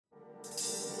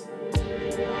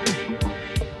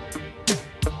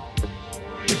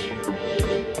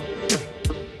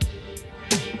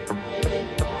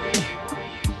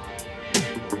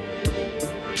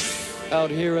Out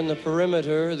here in the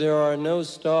perimeter, there are no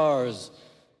stars.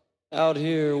 Out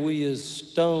here, we is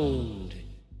stoned,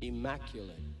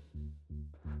 immaculate.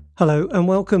 Hello and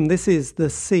welcome. This is the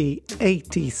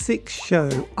C86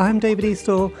 show. I'm David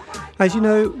Eastaugh. As you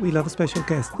know, we love a special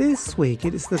guest. This week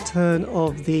it is the turn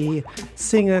of the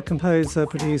singer, composer,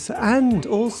 producer and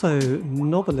also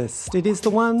novelist. It is the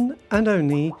one and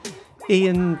only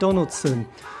Ian Donaldson,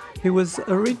 who was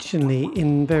originally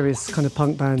in various kind of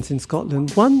punk bands in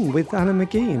Scotland, one with Alan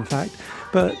McGee in fact,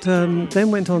 but then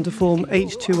went on to form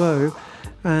H2O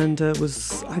and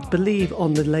was, I believe,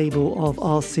 on the label of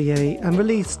RCA and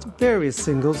released various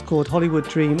singles called Hollywood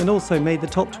Dream and also made the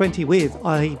top 20 with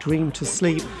I Dream to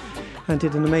Sleep and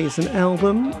did an amazing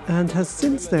album and has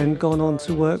since then gone on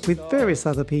to work with various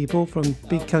other people from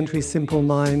Big Country, Simple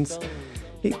Minds,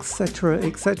 etc,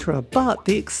 etc. But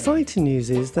the exciting news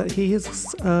is that his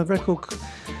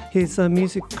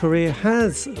music career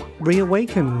has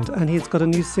reawakened and he's got a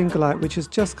new single out which has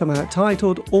just come out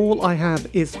titled All I Have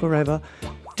Is Forever.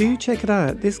 Do check it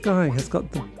out. This guy has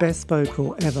got the best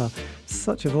vocal ever.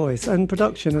 Such a voice and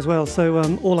production as well. So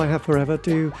All I Have Forever,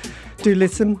 do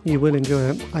listen. You will enjoy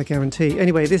it, I guarantee.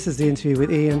 Anyway, this is the interview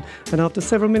with Ian, and after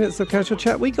several minutes of casual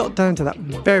chat, we got down to that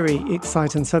very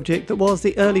exciting subject that was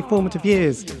the early formative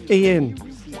years. Ian,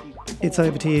 it's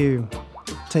over to you.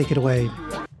 Take it away.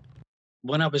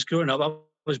 When I was growing up, I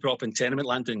was brought up in tenement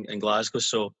land in Glasgow,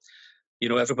 so you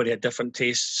know everybody had different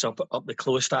tastes up the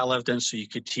close that I lived in. So you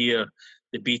could hear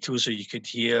the Beatles, or you could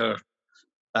hear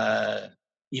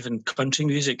even country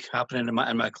music happening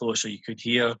in my close, or you could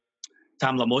hear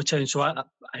Tamla Motown. So I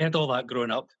heard all that growing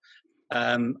up,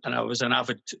 and I was an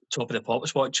avid Top of the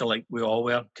Pops watcher, like we all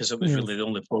were, because it was really the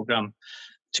only programme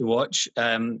to watch.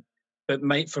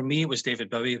 But for me, it was David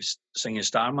Bowie singing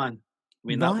Starman. I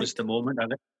mean, that was the moment. I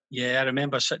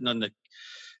remember sitting in the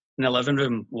living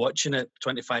room watching it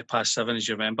 7:25, as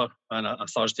you remember, on a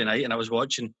Thursday night, and I was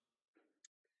watching.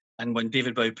 And when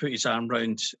David Bowie put his arm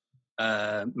round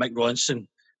Mick Ronson,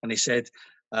 and he said,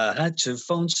 I had to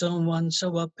phone someone,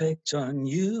 so I picked on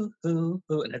you. And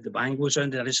had the bangles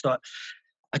around it.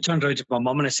 I turned around to my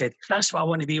mum and I said, that's what I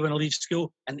want to be when I leave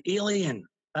school, an alien.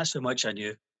 That's how much I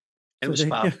knew. It was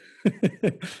fab.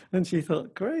 And she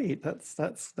thought, great,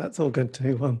 that's all good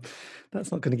too.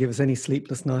 That's not going to give us any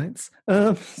sleepless nights.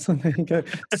 So there you go.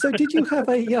 So did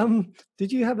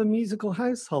you have a musical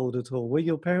household at all? Were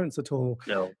your parents at all?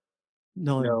 No,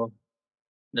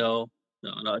 not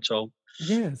at all.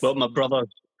 Yes. Well,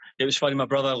 it was funny, my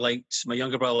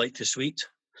younger brother liked the Sweet,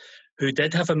 who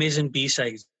did have amazing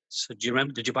B-sides. So do you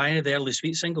remember, did you buy any of the early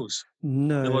Sweet singles?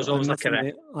 No, there was always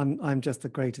I'm just the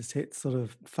greatest hits sort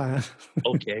of fan.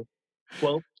 Okay.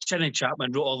 Well, Shannon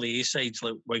Chapman wrote all the A-sides,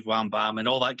 like Wig Wham Bam and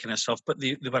all that kind of stuff, but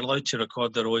they were allowed to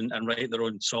record their own and write their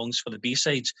own songs for the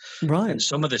B-sides. Right. And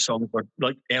some of the songs were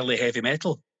like early heavy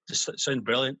metal. Just sound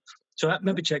brilliant. So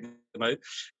maybe check them out.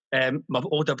 My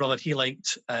older brother, he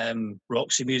liked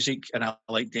Roxy music, and I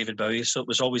liked David Bowie. So it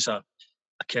was always a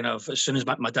kind of, as soon as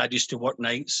my dad used to work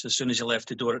nights, as soon as he left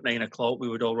the door at 9 o'clock, we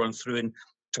would all run through and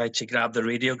try to grab the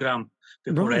radiogram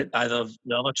before either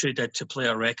the other two did to play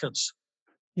our records.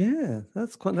 Yeah,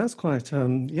 that's quite.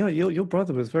 Your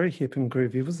brother was very hip and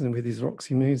groovy, wasn't he, with his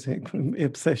Roxy music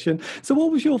obsession? So,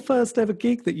 what was your first ever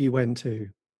gig that you went to?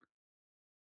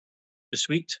 The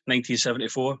Sweet,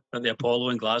 1974, at the Apollo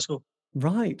in Glasgow.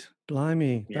 Right,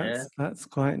 blimey, Yeah. That's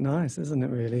quite nice, isn't it?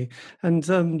 Really.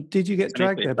 And did you get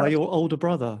dragged there by your older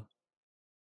brother?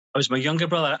 It was my younger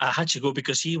brother. I had to go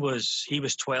because he was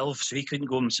 12, so he couldn't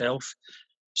go himself.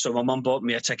 So my mum bought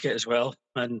me a ticket as well,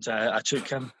 and I took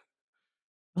him.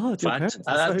 Oh, it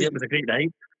was a great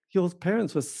night. Your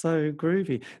parents were so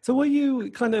groovy. So were you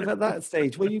kind of at that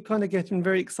stage, were you kind of getting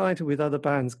very excited with other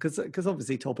bands? Because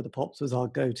obviously Top of the Pops was our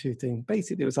go-to thing.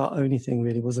 Basically, it was our only thing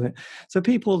really, wasn't it? So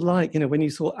people like, when you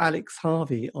saw Alex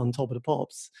Harvey on Top of the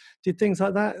Pops, did things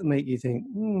like that make you think,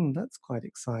 that's quite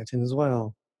exciting as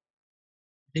well?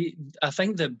 I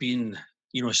think that being,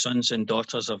 sons and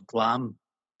daughters of glam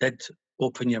did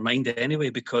open your mind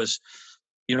anyway, because,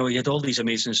 you had all these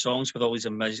amazing songs with all these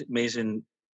amazing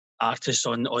artists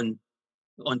on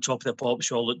Top of the Pops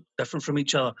who all looked different from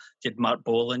each other. You had Mark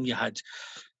Bolan, I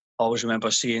always remember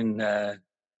seeing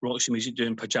Roxy Music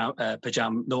doing Virginia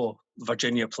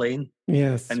Plain.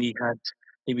 Yes. And he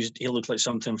looked like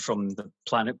something from the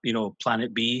Planet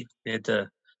B. He had the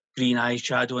green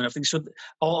eyeshadow and everything. So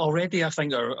already I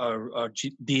think our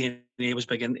DNA was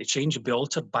beginning to change and be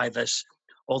altered by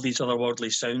all these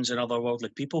otherworldly sounds and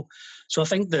otherworldly people. So I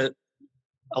think that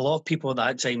a lot of people at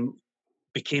that time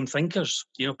became thinkers.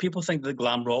 People think that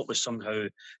glam rock was somehow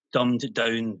dumbed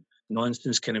down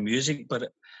nonsense kind of music,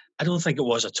 but I don't think it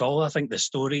was at all. I think the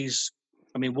stories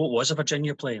I mean, what was a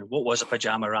Virginia playing? What was a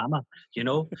Pajama-rama? You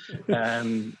know,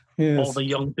 Yes. all the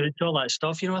young dudes, all that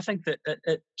stuff. You know, I think that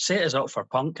it set us up for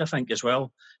punk, I think, as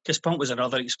well. Because punk was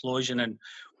another explosion, and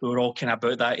we were all kind of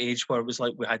about that age where it was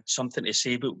like we had something to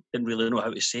say, but didn't really know how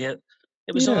to say it.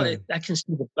 It was all. I can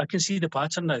see the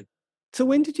pattern now. So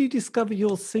when did you discover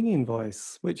your singing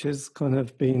voice, which has kind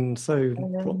of been so?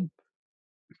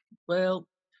 Well,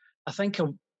 I think I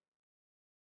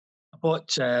bought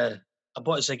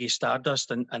Ziggy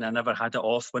Stardust, and I never had it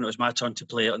off. When it was my turn to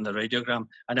play it on the radiogram,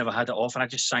 I never had it off, and I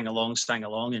just sang along.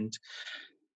 And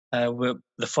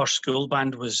the first school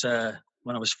band was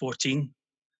when I was 14.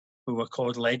 We were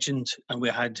called Legend, and we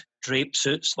had draped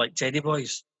suits like Teddy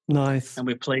Boys. Nice. And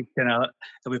we played kind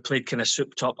of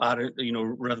souped up,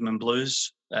 rhythm and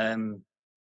blues. I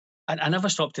never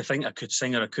stopped to think I could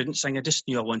sing or I couldn't sing. I just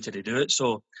knew I wanted to do it.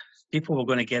 So people were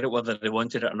going to get it whether they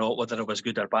wanted it or not, whether it was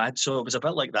good or bad. So it was a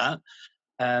bit like that.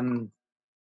 And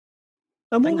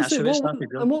what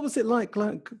was it like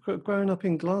growing up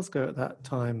in Glasgow at that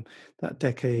time, that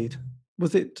decade?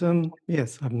 Was it?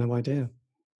 Yes, I have no idea.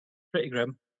 Pretty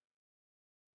grim.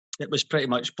 It was pretty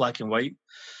much black and white.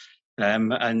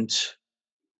 And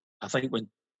I think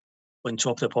when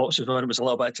Top of the Pops was on, it was a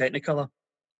little bit of Technicolor.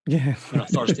 Yeah. On a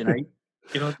Thursday night.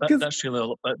 You know, that's really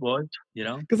all it was, you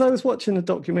know. Because I was watching a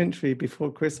documentary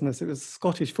before Christmas. It was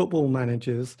Scottish football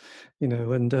managers, you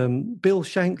know, and Bill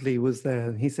Shankly was there.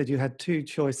 And he said you had two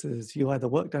choices. You either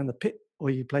worked down the pit or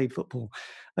you played football.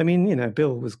 I mean, you know,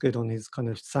 Bill was good on his kind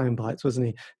of sound bites, wasn't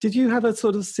he? Did you have a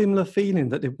sort of similar feeling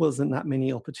that there wasn't that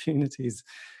many opportunities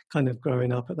kind of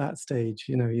growing up at that stage?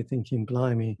 You know, you're thinking,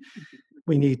 blimey,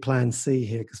 we need plan C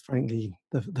here because frankly,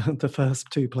 the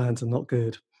first two plans are not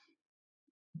good.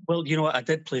 Well, you know what? I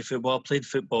did play football. I played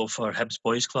football for Hibs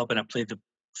Boys Club, and I played the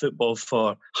football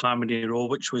for Harmony Row,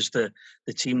 which was the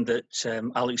team that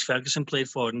Alex Ferguson played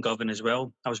for in Govan as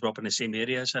well. I was brought up in the same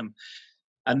area as him.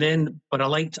 But I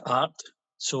liked art,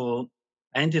 so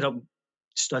I ended up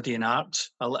studying art.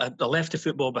 I left the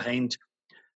football behind,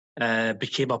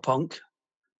 became a punk,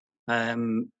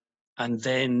 and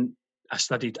then I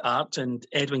studied art. And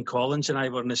Edwin Collins and I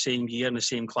were in the same year, in the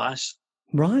same class.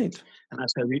 Right. And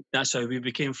that's how we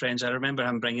became friends. I remember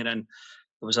him bringing in,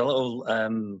 there was a little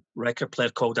record player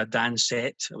called a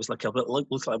Dansette. It was like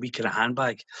looked like a wee kind of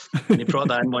handbag. And he brought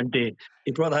that in one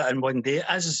day.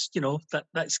 As you know,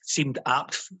 that seemed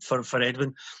apt for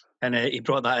Edwin. And he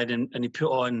brought that in and he put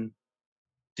on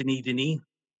Denis Denis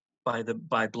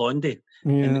by Blondie.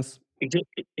 Yes. And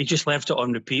he just left it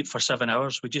on repeat for 7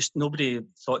 hours. Nobody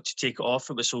thought to take it off.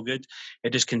 It was so good.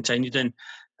 It just continued.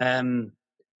 And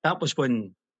that was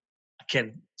when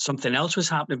something else was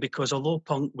happening, because although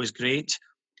punk was great,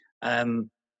 there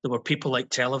were people like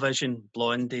Television,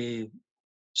 Blondie,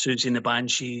 Susie and the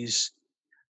Banshees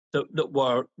that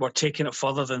were taking it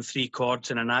further than three chords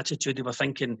and an attitude. They were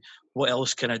thinking, what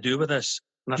else can I do with this?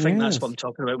 And I think that's what I'm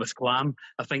talking about with glam.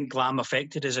 I think glam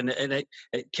affected us, and it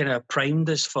kind of primed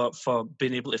us for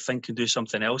being able to think and do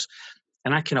something else.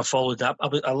 And I kind of followed that.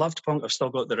 I loved punk. I've still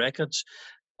got the records,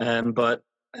 but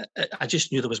I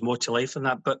just knew there was more to life than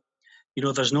that. But you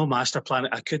know, there's no master plan.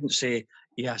 I couldn't say,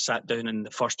 I sat down and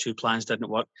the first two plans didn't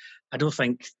work. I don't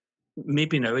think,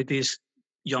 maybe nowadays,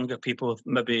 younger people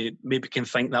maybe can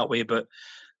think that way, but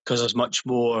because there's much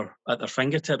more at their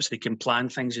fingertips, they can plan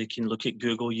things, they can look at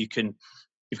Google, you've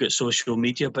got social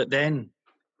media. But then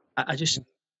and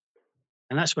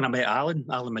that's when I met Alan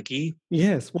McGee.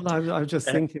 Yes, well, I was just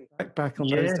thinking back on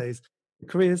those days. The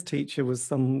careers teacher was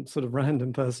some sort of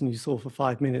random person you saw for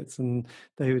 5 minutes, and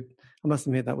they would. I must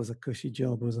admit that was a cushy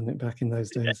job, wasn't it, back in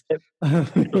those days? I don't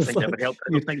think that would help.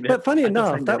 But funny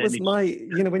enough, that was my.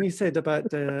 You know, when you said about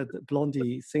the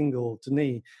Blondie single,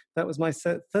 Denis, that was my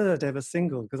third ever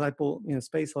single, because I bought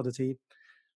Space Oddity,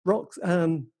 Rod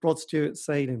Stewart's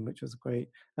Sailing, which was great,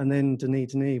 and then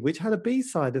Denis Denis, which had a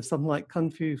B-side of something like Kung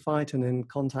Fu Fighting and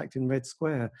Contact in Red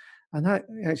Square. And that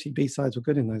actually B-sides were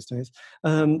good in those days.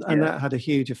 And that had a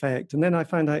huge effect. And then I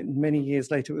found out many years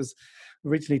later it was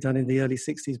originally done in the early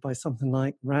 60s by something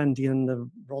like Randy and the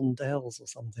Rondells or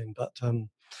something. But an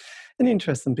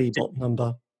interesting bebop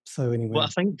number. So anyway. Well,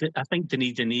 I think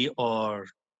Denis Denis or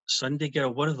Sunday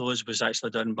Girl, one of those was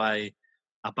actually done by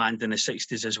a band in the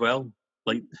 60s as well,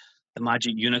 like the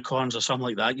Magic Unicorns or something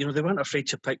like that. You know, they weren't afraid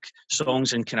to pick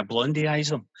songs and kind of Blondie-ize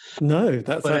them. No,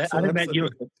 that's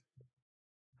absolutely.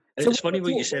 It's funny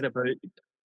what you said about...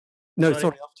 No,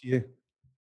 sorry, after you.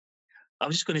 I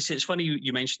was just going to say, it's funny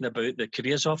you mentioned about the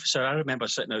careers officer. I remember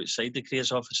sitting outside the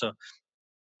careers officer,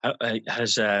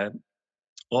 his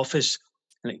office,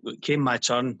 and it came my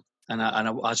turn, and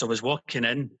as I was walking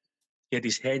in, he had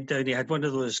his head down. He had one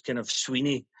of those kind of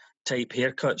Sweeney type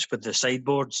haircuts with the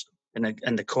sideboards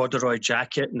and the corduroy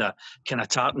jacket and a kind of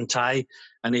tartan tie.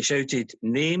 And he shouted,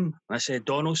 "Name?" I said,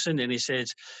 "Donaldson." And he said,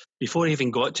 before he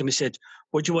even got to me, he said,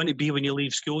 "What do you want to be when you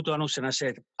leave school, Donaldson?" I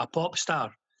said, "A pop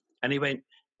star." And he went,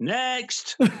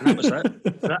 "Next." And that was it.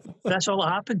 That's all that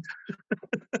happened.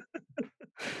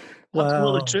 Wow.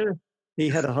 Absolutely true. He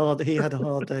had a hard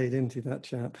day, didn't he, that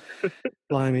chap?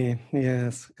 Blimey,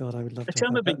 yes. God, I would love to.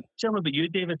 Tell me about you,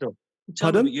 David, though.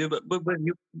 Pardon?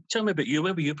 Tell me about you.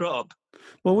 Where were you brought up?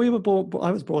 Well,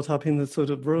 I was brought up in the sort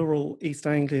of rural East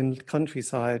Anglian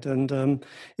countryside, and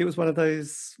it was one of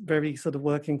those very sort of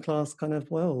working class kind of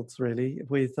worlds, really,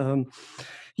 with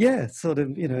sort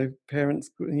of, parents,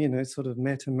 sort of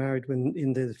met and married when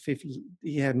in the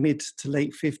mid to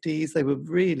late 50s. They were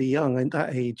really young at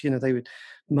that age.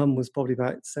 Mum was probably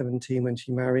about 17 when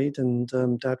she married, and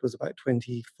Dad was about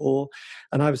 24,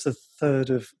 and I was the third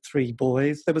of three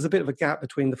boys. There was a bit of a gap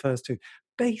between the first two.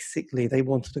 Basically, they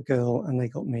wanted a girl and they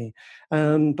got me.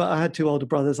 But I had two older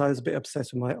brothers. I was a bit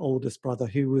obsessed with my oldest brother,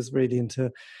 who was really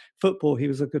into football. He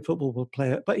was a good football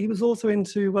player, but he was also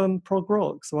into prog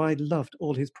rock. So I loved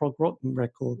all his prog rock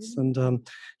records. And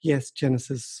yes,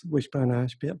 Genesis, Wishbone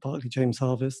Ash, Barclay James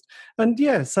Harvest. And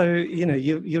yeah, so,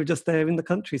 you're just there in the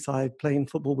countryside playing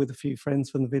football with a few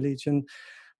friends from the village and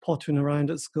pottering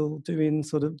around at school doing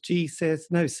sort of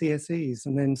CSEs,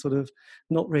 and then sort of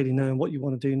not really knowing what you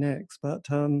want to do next. But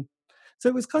so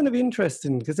it was kind of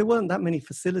interesting because there weren't that many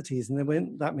facilities and there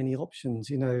weren't that many options,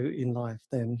 in life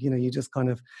then. You just kind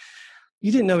of,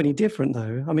 you didn't know any different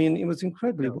though. I mean, it was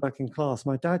incredibly working class.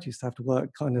 My dad used to have to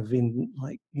work kind of in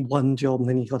like one job, and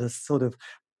then he got a sort of,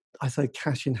 I say,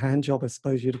 cash in hand job, I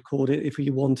suppose you'd have called it, if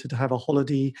you wanted to have a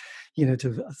holiday,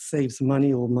 to save some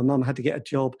money. Or my mum had to get a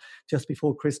job just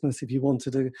before Christmas if you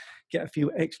wanted to get a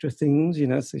few extra things,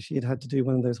 so she had to do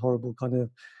one of those horrible kind of,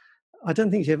 I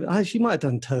don't think she might have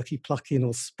done turkey plucking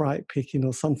or sprite picking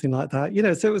or something like that,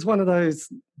 so it was one of those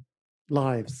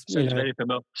lives. Sounds very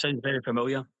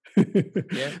familiar.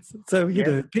 Yeah. So,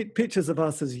 pictures of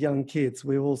us as young kids,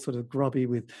 we're all sort of grubby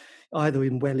with either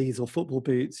in wellies or football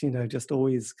boots, just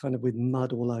always kind of with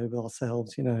mud all over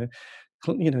ourselves,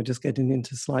 just getting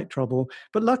into slight trouble.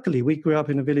 But luckily, we grew up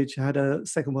in a village that had a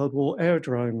Second World War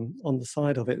aerodrome on the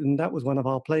side of it. And that was one of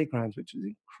our playgrounds, which was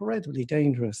incredibly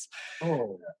dangerous.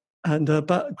 Oh. And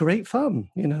but great fun,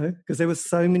 because there were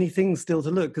so many things still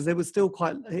to look, because there was still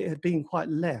it had been quite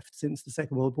left since the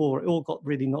Second World War. It all got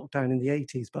really knocked down in the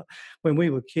 80s. But when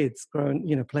we were kids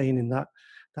growing, playing in that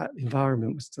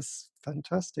environment was just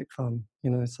fantastic fun,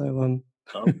 so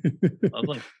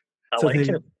lovely. I like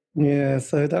it. Yeah,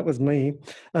 so that was me.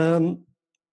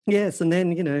 Yes, and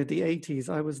then, the 80s,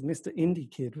 I was Mr.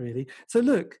 Indie Kid, really. So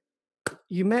look,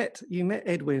 you met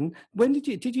Edwin. When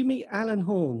did you meet Alan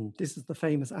Horn? This is the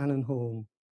famous Alan Horn.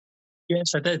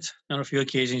 Yes, I did on a few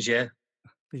occasions. Yeah,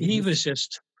 he was a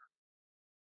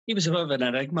bit of an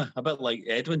enigma, a bit like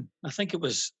Edwin. I think it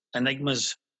was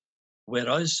enigmas were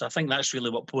us. I think that's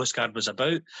really what Postcard was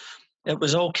about. It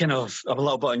was all kind of a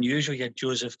little bit unusual. You had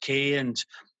Joseph Kay and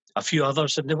a few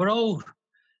others, and they were all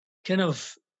kind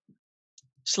of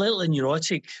slightly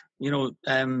neurotic,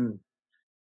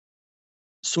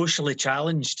 socially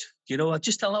challenged,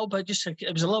 just a little bit.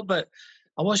 It was a little bit.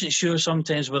 I wasn't sure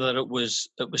sometimes whether it was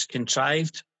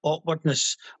contrived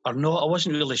awkwardness or not. I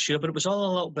wasn't really sure, but it was all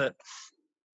a little bit.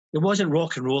 It wasn't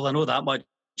rock and roll. I know that much,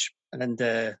 and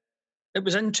it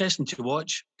was interesting to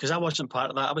watch because I wasn't part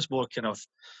of that. I was more kind of,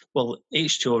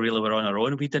 H2O really were on our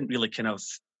own. We didn't really kind of.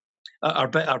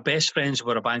 Our best friends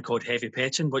were a band called Heavy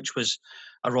Petting, which was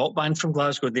a rock band from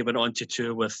Glasgow. They went on to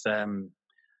tour with Thin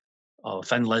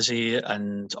Lizzy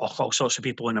and all sorts of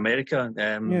people in America.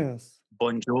 Yes.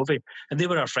 Bon Jovi, and they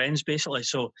were our friends basically.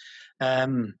 So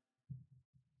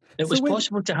it was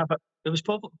possible to have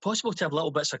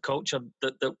little bits of culture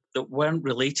that weren't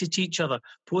related to each other.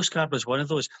 Postcard was one of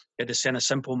those. You had the Senna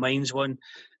Simple Minds one,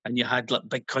 and you had like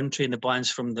Big Country and the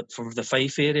bands from the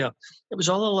Fife area. It was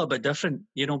all a little bit different.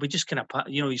 We just kind of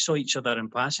you saw each other in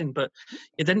passing, but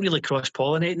it didn't really cross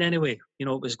pollinate in any way.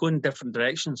 It was going different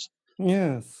directions.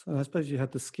 Yes, I suppose you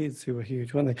had the Skids, who were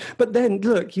huge, weren't they? But then,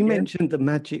 look, you mentioned the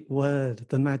magic word,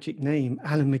 the magic name,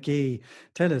 Alan McGee.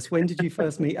 Tell us, when did you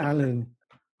first meet Alan?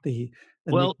 He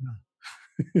was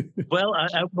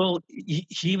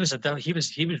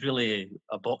really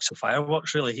a box of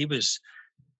fireworks. Really, he was.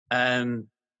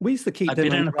 We used to keep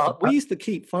we used to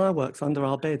keep fireworks under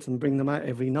our beds and bring them out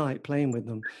every night, playing with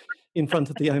them in front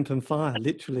of the open fire.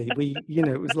 Literally,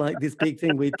 it was like this big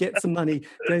thing. We'd get some money,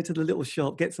 go to the little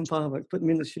shop, get some fireworks, put them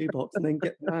in the shoebox, and then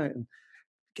get them out and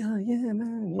go. Yeah,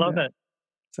 man. Love it.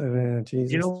 So,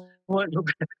 Jesus. You know what?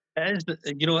 It is,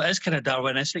 it is kind of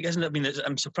Darwinistic, isn't it? I mean,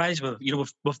 I'm surprised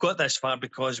we've got this far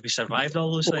because we survived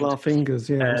all those All things. our fingers,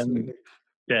 yeah, Um, absolutely.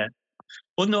 yeah.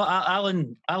 Well, no,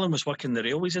 Alan was working the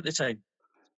railways at the time,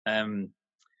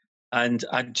 and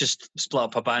I just split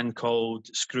up a band called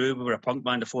Screw. We were a punk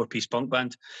band, a 4-piece punk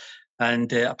band,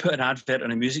 and I put an advert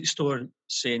in a music store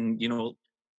saying,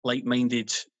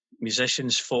 like-minded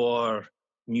musicians for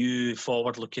new,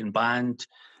 forward-looking band.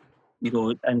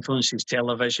 Influences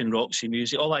television, Roxy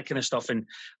Music, all that kind of stuff. And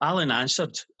Alan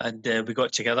answered, and we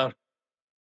got together.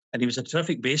 And he was a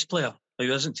terrific bass player. He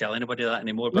doesn't tell anybody that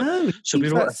anymore. But No, so we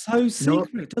wrote so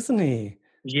secret, doesn't he?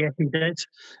 Yeah, he did.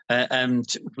 And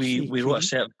we wrote a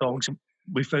set of songs.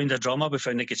 We found a drummer, we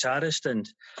found a guitarist, and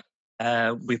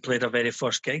we played our very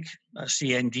first gig, a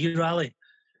CND rally.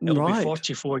 It'll be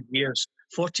 44 years.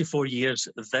 44 years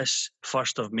this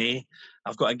 1st of May.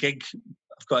 I've got a gig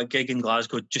in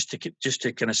Glasgow just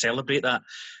to kind of celebrate that.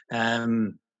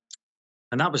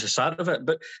 And that was the start of it.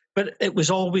 But it was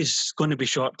always going to be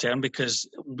short term because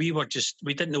we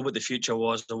didn't know what the future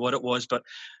was or what it was, but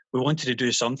we wanted to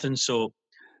do something. So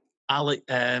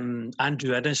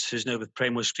Andrew Innes, who's now with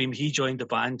Primal Scream, he joined the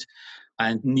band,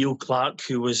 and Neil Clark,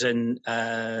 who was in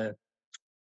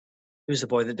who's the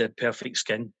boy that did Perfect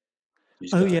Skin?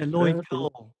 Lloyd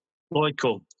Cole. Lloyd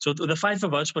Cole. So the 5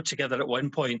 of us were together at one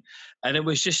point, and it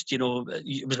was just, it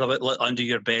was a bit like under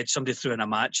your bed. Somebody threw in a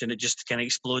match, and it just kind of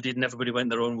exploded, and everybody went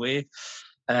their own way.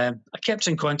 I kept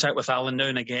in contact with Alan now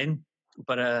and again,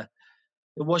 but it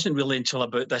wasn't really until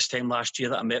about this time last year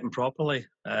that I met him properly.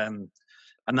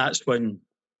 And that's when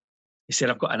he said,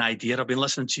 I've got an idea. I've been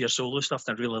listening to your solo stuff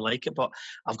and I really like it, but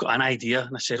I've got an idea.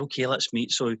 And I said, okay, let's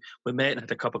meet. So we met and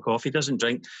had a cup of coffee. He doesn't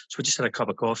drink. So we just had a cup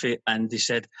of coffee. And he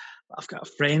said, I've got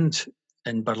a friend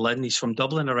in Berlin. He's from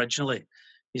Dublin originally.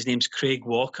 His name's Craig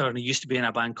Walker, and he used to be in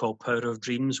a band called Power of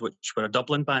Dreams, which were a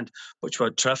Dublin band, which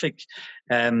were terrific.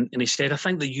 And he said, I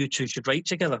think that you two should write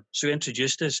together. So he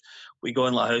introduced us. We go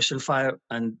on like House on Fire,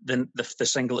 and then the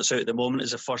single that's out at the moment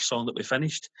is the first song that we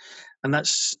finished. And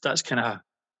that's it.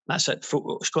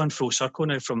 It's gone full circle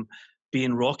now from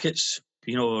being Rockets,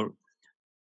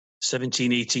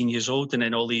 17, 18 years old, and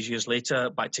then all these years later,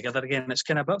 back together again. It's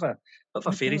kind of a bit of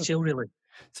a fairy tale, really.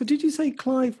 So did you say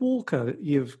Clive Walker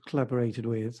you've collaborated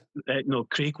with? No,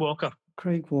 Craig Walker.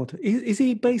 Craig Walker. Is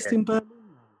he based in Berlin?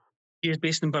 He is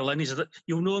based in Berlin.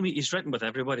 You'll know him. He's written with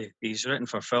everybody. He's written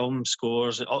for film,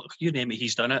 scores, you name it,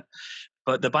 he's done it.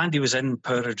 But the band he was in,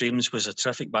 Power of Dreams, was a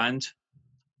terrific band.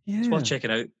 Yeah. It's worth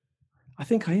checking out. I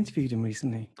think I interviewed him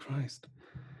recently. Christ.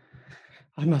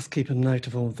 I must keep a note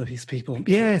of all these people.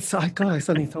 Yes, I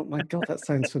suddenly thought, my God, that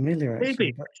sounds familiar,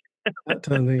 actually. But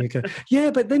there you go.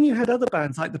 Yeah, but then you had other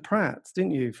bands like the Pratts,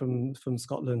 didn't you, from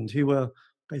Scotland, who were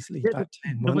basically about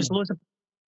 10.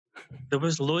 There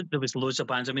was loads of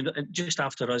bands. I mean, just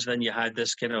after us, then you had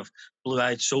this kind of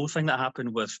blue-eyed soul thing that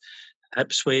happened with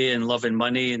Hipsway and Love and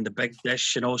Money and the Big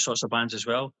Dish and all sorts of bands as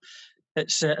well.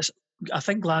 I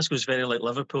think Glasgow's very like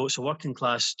Liverpool. It's a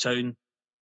working-class town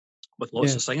with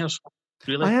lots of singers.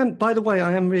 Really? By the way,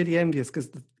 I am really envious because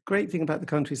the great thing about the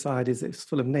countryside is it's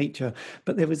full of nature,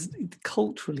 but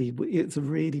culturally, it's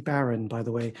really barren, by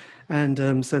the way.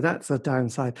 And so that's a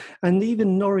downside. And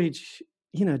even Norwich,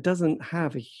 doesn't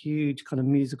have a huge kind of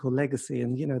musical legacy.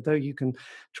 And, though you can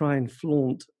try and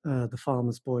flaunt the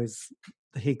Farmers Boys,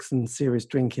 the Higgs and serious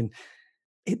drinking,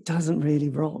 it doesn't really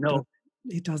rock. No.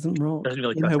 It doesn't rock. Doesn't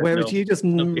really whereas you just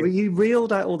you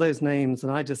reeled out all those names,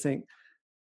 and I just think,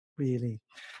 really,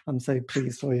 I'm so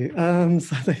pleased for you.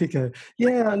 So there you go.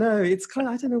 Yeah, I know. It's kind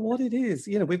of, I don't know what it is.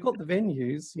 We've got the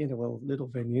venues, little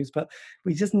venues, but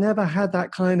we just never had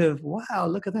that kind of, wow,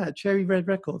 look at that. Cherry Red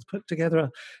Records put together a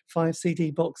 5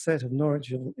 CD box set of Norwich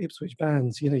and Ipswich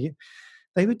bands.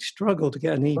 They would struggle to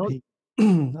get an EP. Well,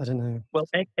 I don't know. Well,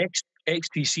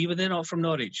 XTC, were they not from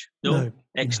Norwich? No.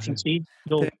 XTC?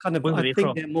 No. I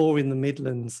think they're more in the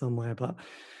Midlands somewhere, but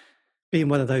being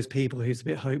one of those people who's a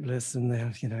bit hopeless and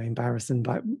they're, embarrassed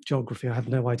about geography, I have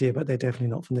no idea, but they're definitely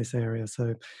not from this area.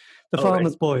 So the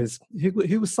Farmers Boys,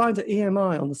 who was signed to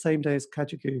EMI on the same day as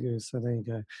Kajagoogoo. So there you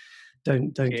go.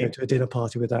 Don't go to a dinner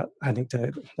party with that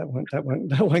anecdote. That won't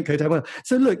go down well.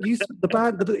 So look,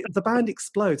 the band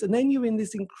explodes, and then you're in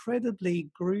this incredibly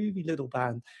groovy little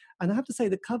band. And I have to say,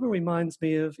 the cover reminds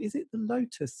me of, is it the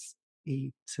Lotus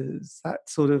Eaters? That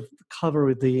sort of cover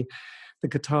with the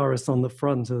guitarist on the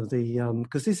front of the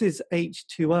because this is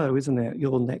H2O, isn't it?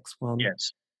 Your next one.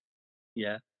 Yes.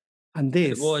 Yeah. And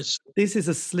this is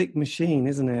a Slick Machine,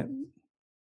 isn't it?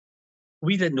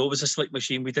 We didn't know it was a Slick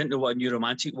Machine. We didn't know what a New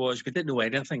Romantic was. We didn't know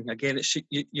anything. Again,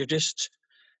 you're just,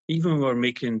 even when we were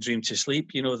making Dream to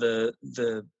Sleep,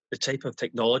 the the type of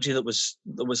technology that was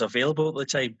available at the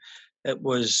time, it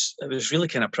was really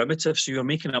kind of primitive. So you were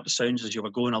making up sounds as you were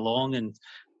going along, and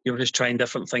you were just trying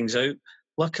different things out.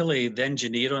 Luckily, the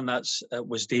engineer on that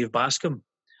was Dave Bascom.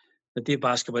 Dave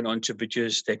Bascom went on to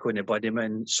produce Echo and the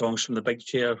Bunnymen, Songs from the Big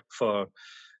Chair, for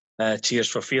Tears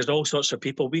for Fears, all sorts of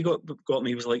people. We got him,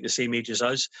 he was like the same age as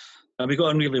us, and we got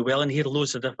on really well, and he had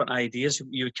loads of different ideas.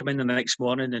 You would come in the next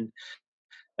morning and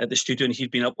at the studio, and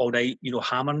he'd been up all night,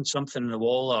 hammering something on the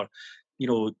wall,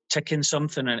 or ticking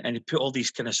something, and he put all these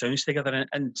kind of sounds together,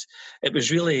 and it was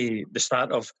really the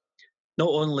start of not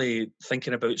only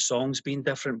thinking about songs being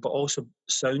different, but also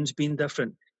sounds being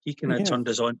different. He kind of turned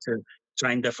us on to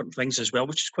trying different things as well,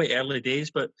 which is quite early days,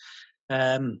 but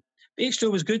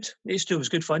H2O was good. H2O was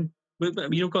good fun. We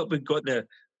got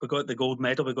the gold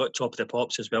medal. We got Top of the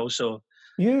Pops as well. So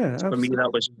yeah, for me,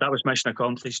 that was mission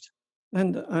accomplished.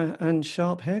 And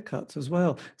sharp haircuts as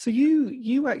well. So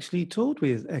you actually toured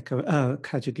with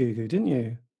Kajagoogoo, didn't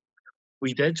you?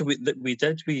 We did. We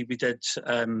did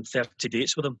 30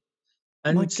 dates with them,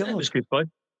 and My God, it was good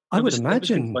fun. I would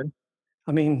imagine.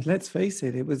 I mean, let's face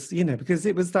it, it was, because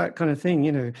it was that kind of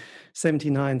thing,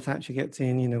 79, Thatcher gets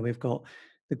in, we've got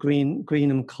the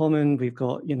Greenham Common, we've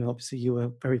got, obviously you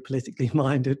were very politically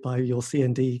minded by your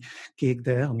CND gig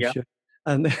there, I'm sure.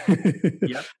 And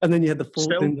and then you had the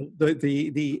Falkland,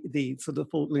 the sort of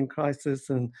Falkland crisis,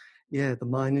 and the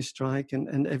miners' strike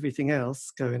and everything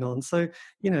else going on. So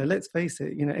let's face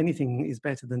it, anything is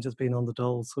better than just being on the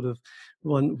dole, sort of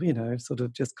one, sort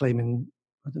of just claiming,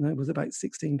 I don't know, it was about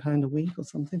 £16 a week or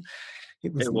something.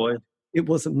 It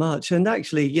wasn't much. And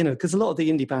actually, because a lot of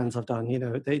the indie bands I've done,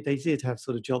 they did have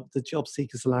sort of the job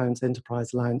seekers allowance,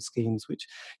 enterprise allowance schemes, which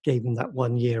gave them that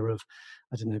 1 year of,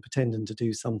 I don't know, pretending to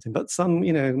do something. But some,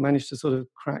 managed to sort of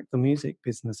crack the music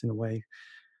business in a way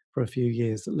for a few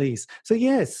years at least. So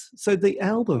yes, so the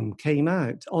album came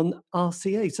out on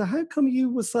RCA. So how come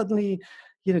you were suddenly,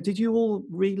 did you all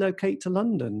relocate to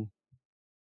London?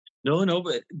 No,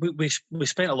 but we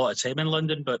spent a lot of time in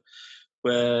London, but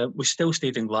we still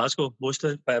stayed in Glasgow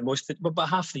about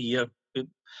half the year.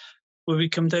 We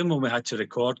come down when we had to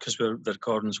record, because the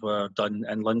recordings were done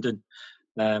in London,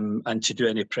 and to do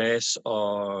any press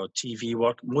or TV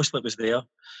work, most of it was there.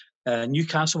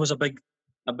 Newcastle was a big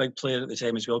player at the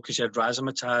time as well, because you had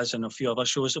Razzmatazz and a few other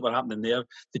shows that were happening there,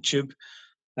 the Tube.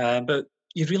 But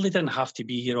you really didn't have to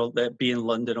be here, be in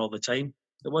London all the time.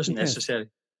 It wasn't necessary.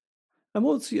 And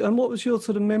what was your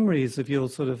sort of memories of your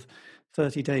sort of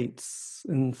 30 dates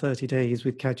in 30 days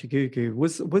with Kajagoogoo?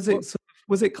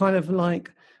 Was it kind of like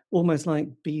almost like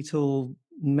Beatle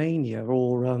mania,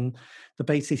 or the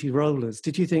Bay City Rollers?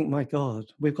 Did you think, my God,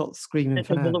 we've got screaming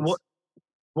fans?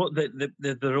 What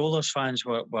the Rollers fans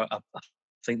were, I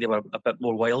think they were a bit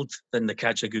more wild than the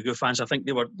Kajagoogoo fans. I think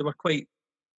they were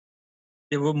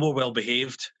more well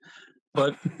behaved.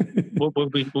 But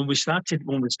when we started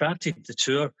the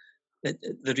tour,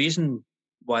 the reason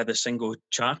why the single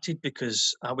charted,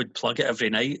 because I would plug it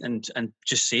every night and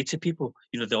just say to people,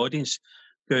 the audience,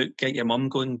 go get your mum,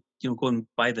 go and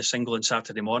buy the single on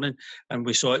Saturday morning. And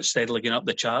we saw it steadily going up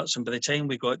the charts. And by the time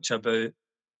we got to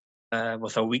about,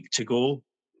 with a week to go,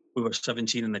 we were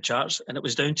 17 in the charts. And it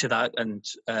was down to that. And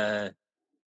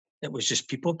it was just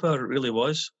people power, it really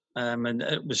was. And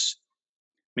it was,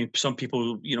 some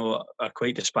people, are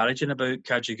quite disparaging about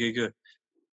Kajagoogoo.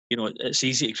 It's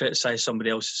easy to criticise somebody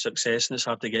else's success, and it's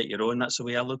hard to get your own. That's the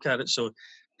way I look at it. So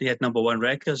they had #1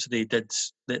 records. They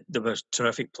were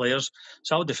terrific players.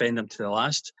 So I'll defend them to the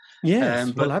last.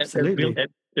 Yes, well, absolutely.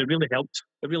 It really helped.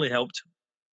 It really helped.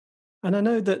 And I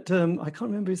know that I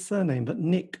can't remember his surname, but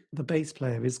Nick, the bass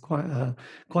player, is quite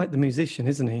the musician,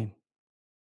 isn't he?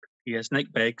 Yes,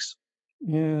 Nick Beggs.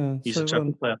 Yeah, he's a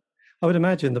trumpet player. I would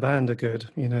imagine the band are good.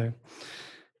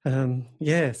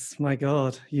 Yes, my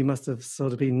God, you must have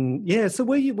sort of been. Yeah, so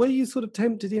were you sort of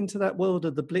tempted into that world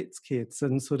of the Blitz kids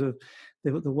and sort of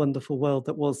the wonderful world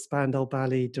that was Spandau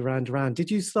Ballet, Duran Duran?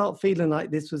 Did you start feeling like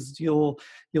this was your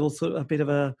sort of a bit of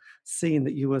a scene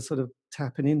that you were sort of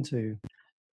tapping into?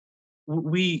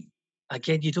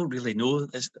 Again, you don't really know.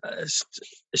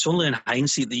 It's only in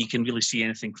hindsight that you can really see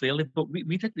anything clearly. But we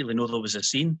didn't really know there was a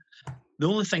scene. The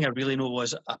only thing I really know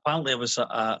was apparently I was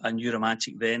a new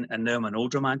romantic then, and now I'm an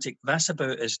old romantic. That's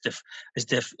about as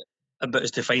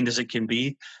defined as it can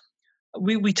be.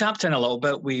 We tapped in a little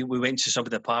bit. We went to some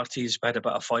of the parties, we had a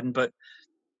bit of fun, but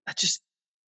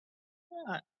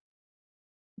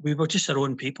we were just our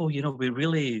own people.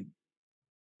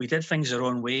 We did things our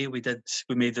own way. We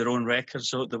made our own records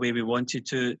the way we wanted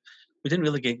to. We didn't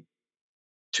really get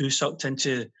too sucked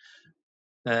into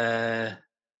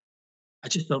I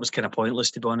just thought it was kind of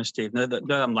pointless, to be honest, Dave.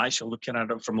 Now I'm actually looking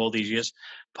at it from all these years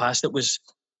past, it was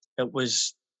there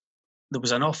was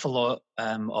an awful lot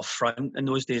of front in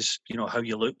those days. You know how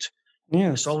you looked.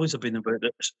 Yes. It's always been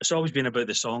about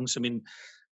the songs. I mean,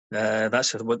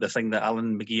 that's what the thing that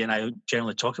Alan McGee and I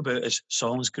generally talk about is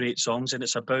songs, great songs, and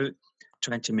it's about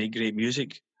trying to make great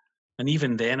music. And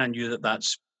even then, I knew that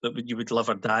you would live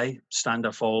or die, stand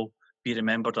or fall, be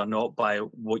remembered or not by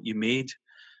what you made,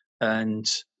 and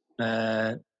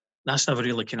that's never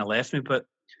really kind of left me. But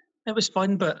it was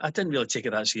fun, but I didn't really take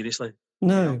it that seriously.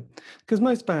 No, because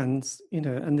most bands,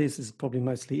 and this is probably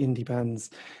mostly indie bands,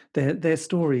 their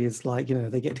story is like,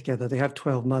 they get together, they have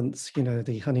 12 months,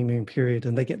 the honeymoon period,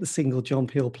 and they get the single. John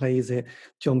Peel plays it,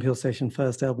 John Peel session,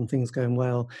 first album, things going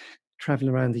well,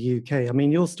 traveling around the UK. I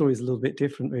mean, your story is a little bit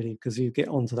different, really, because you get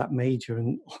onto that major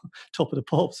and Top of the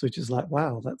Pops, which is like,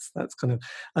 wow, that's kind of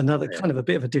another kind of a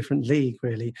bit of a different league,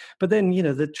 really. But then,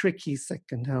 the tricky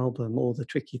second album or the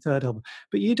tricky third album,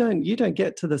 but you don't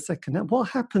get to the second album. What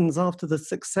happens after the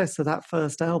success of that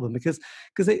first album? Because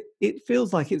it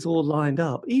feels like it's all lined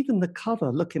up. Even the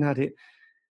cover, looking at it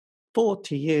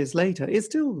 40 years later,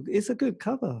 it's a good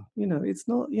cover. It's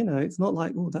not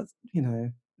like, oh, that's, you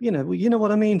know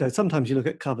what I mean, though. Sometimes you look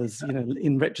at covers,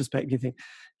 in retrospect, and you think,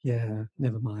 yeah,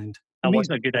 never mind. That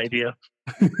wasn't a good idea.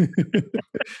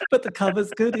 But the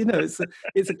cover's good,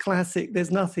 it's a classic.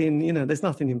 There's nothing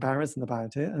embarrassing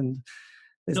about it, and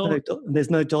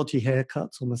there's no dodgy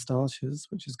haircuts or moustaches,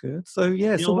 which is good. So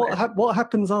yeah. So what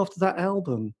happens after that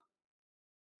album?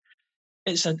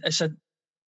 It's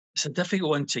a difficult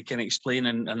one to kind of explain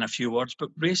in a few words, but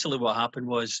basically what happened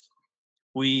was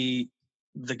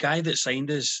the guy that signed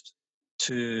us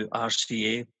to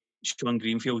RCA, Sean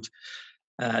Greenfield,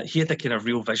 he had a kind of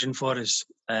real vision for us,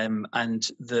 and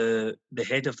the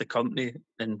head of the company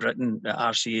in Britain at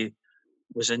RCA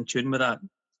was in tune with that,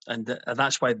 and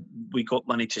that's why we got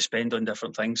money to spend on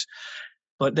different things.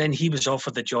 But then he was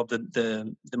offered the job,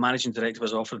 the managing director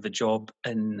was offered the job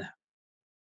in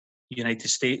United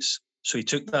States, so he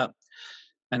took that.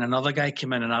 And another guy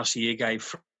came in, an RCA guy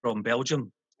from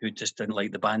Belgium, who just didn't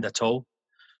like the band at all.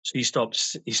 So he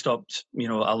stopped,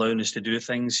 allowing us to do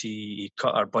things. He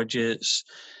cut our budgets.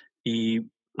 He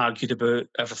argued about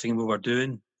everything we were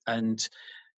doing, and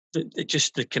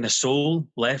the kind of soul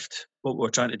left what we were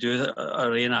trying to do.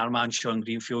 Our man Sean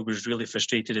Greenfield was really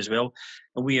frustrated as well,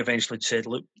 and we eventually said,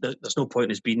 "Look, there's no point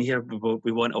in us being here.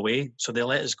 We want away." So they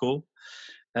let us go.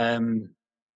 And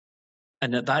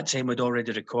at that time, we'd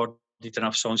already recorded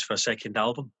enough songs for a second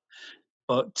album,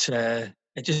 but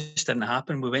it just didn't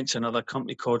happen. We went to another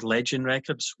company called Legend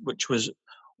Records, which was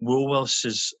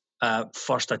Woolworth's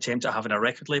first attempt at having a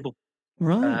record label.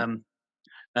 Right.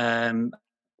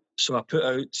 So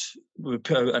we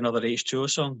put out another H2O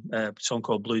song, a song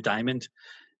called Blue Diamond.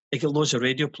 It got loads of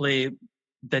radio play,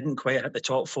 didn't quite hit the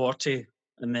top 40,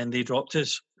 and then they dropped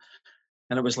us.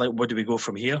 And it was like, where do we go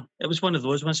from here? It was one of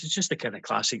those ones. It's just a kind of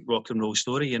classic rock and roll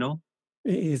story, It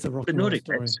is a rock and roll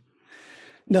story.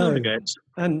 No regrets.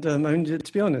 And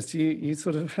to be honest, you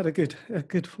sort of had a good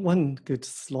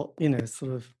slot,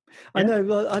 sort of. Yeah. I know.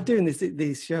 Well, I'm doing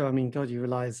this show. I mean, God, you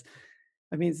realise.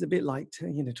 I mean, it's a bit like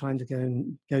trying to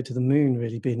go to the moon.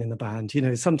 Really, being in the band.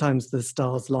 Sometimes the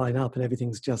stars line up and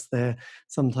everything's just there.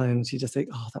 Sometimes you just think,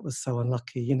 oh, that was so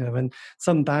unlucky. And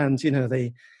some bands,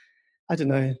 I don't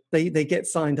know, they get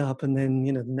signed up, and then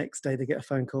the next day they get a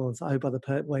phone call and say, oh, by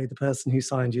the way, the person who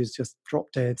signed you has just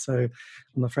dropped dead, so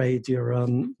I'm afraid you're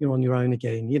on your own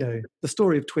again. The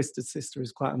story of Twisted Sister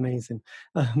is quite amazing.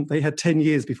 They had 10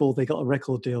 years before they got a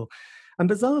record deal, and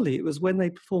bizarrely it was when they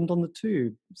performed on the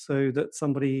Tube, so that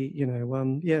somebody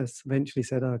eventually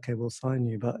said, oh, okay, we'll sign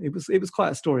you. But it was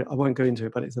quite a story. I won't go into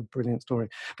it, but it's a brilliant story.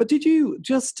 But did you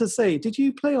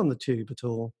play on the Tube at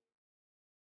all?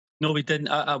 No, we didn't.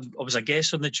 I was a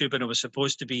guest on the Tube, and I was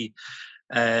supposed to be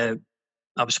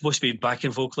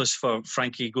backing vocalist for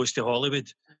Frankie Goes to Hollywood.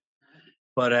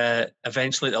 But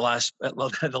eventually, at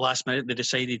the last minute, they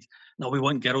decided, no, we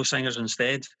want girl singers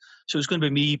instead. So it was going to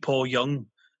be me, Paul Young,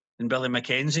 and Billy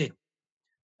Mackenzie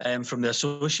from the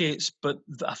Associates. But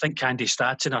I think Candy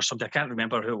Staton or something, I can't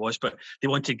remember who it was, but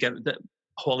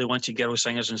Holly wanted girl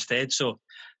singers instead. So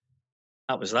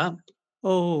that was that.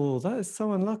 Oh, that is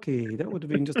so unlucky. That would have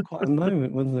been just quite a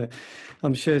moment, wasn't it?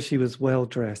 I'm sure she was well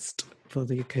dressed for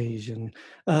the occasion.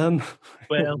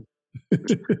 Well,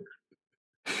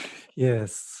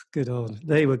 yes, good on.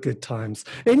 They were good times.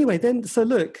 Anyway, then, so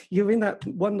look, you're in that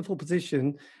wonderful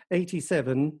position,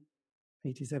 87,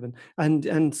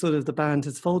 and sort of the band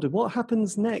has folded. What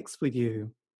happens next with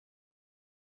you?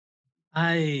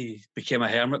 I became a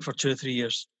hermit for 2 or 3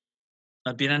 years.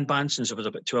 I'd been in bands since I was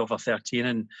about 12 or 13,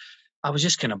 and I was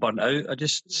just kind of burnt out. I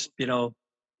just,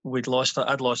 I'd lost a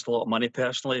lot of money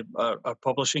personally. Our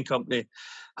publishing company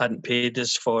hadn't paid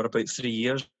us for about 3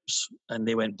 years, and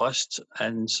they went bust.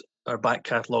 And our back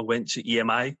catalogue went to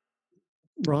EMI.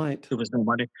 Right. There was no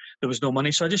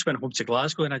money. So I just went home to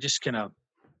Glasgow, and I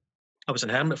was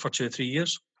a hermit for 2 or 3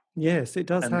 years. Yes, it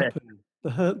does And then, happen.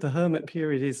 The hermit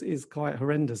period is quite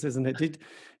horrendous, isn't it?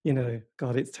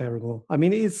 God, it's terrible. I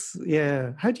mean, it is,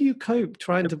 yeah. How do you cope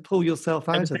trying to pull yourself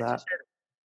it out was of that? necessary.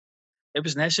 It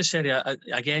was necessary.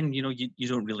 Again, you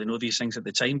don't really know these things at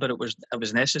the time, but it was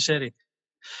necessary.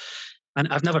 And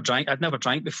I'd never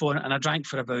drank before, and I drank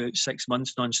for about 6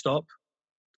 months non-stop.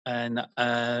 And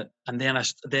then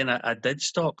I did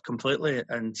stop completely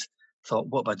and thought,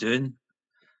 what am I doing?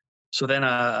 So then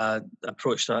I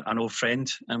approached an old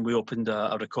friend, and we opened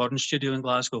a recording studio in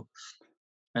Glasgow,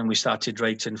 and we started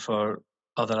writing for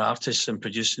other artists and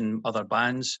producing other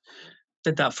bands.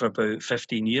 Did that for about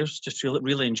 15 years. Just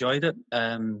really enjoyed it.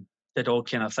 Did all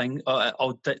kind of things,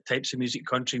 all types of music,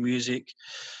 country music,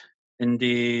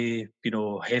 indie,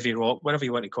 heavy rock, whatever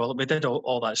you want to call it. We did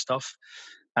all that stuff.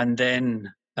 And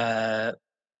then a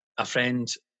friend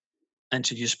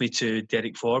introduced me to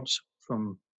Derek Forbes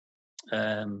from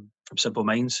Simple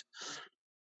Minds.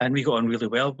 And we got on really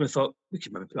well. We thought we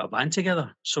could maybe put a band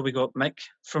together. So we got Mick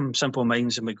from Simple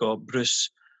Minds, and we got Bruce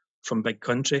from Big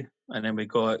Country. And then we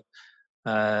got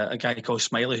a guy called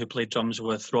Smiley who played drums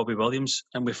with Robbie Williams.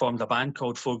 And we formed a band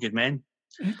called Four Good Men.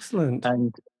 Excellent.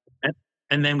 And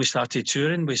then we started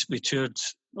touring. We toured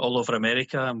all over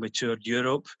America, and we toured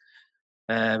Europe.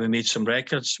 We made some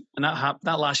records, and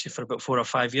that lasted for about 4 or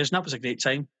 5 years, and that was a great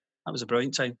time. That was a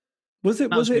brilliant time. Was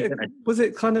it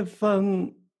kind of?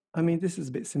 I mean, this is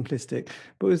a bit simplistic,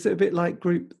 but was it a bit like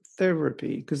group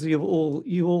therapy? Because you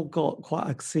all got quite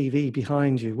a CV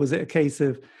behind you. Was it a case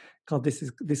of, God,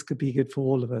 this could be good for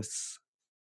all of us?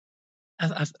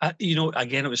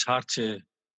 Again, it was hard to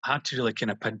really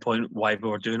kind of pinpoint why we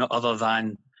were doing it, other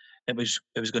than it was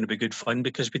going to be good fun,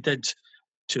 because we did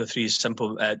 2 or 3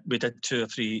 we did 2 or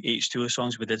 3 H2O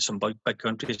songs, we did some big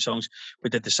country songs, we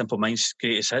did the Simple Minds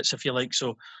greatest hits, if you like.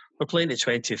 So we're playing to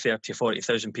 20, 30,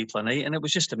 40,000 people a night, and it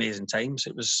was just amazing times.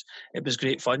 It was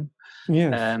great fun.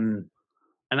 Yeah. And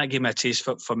that gave me a taste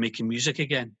for making music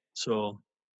again. So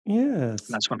yes,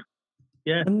 that's one.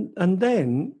 Yeah. And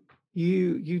then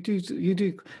you do.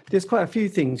 There's quite a few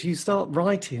things. You start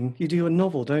writing. You do a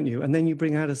novel, don't you? And then you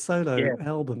bring out a solo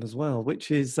album as well, which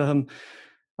is.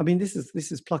 I mean, this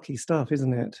is plucky stuff,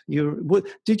 isn't it?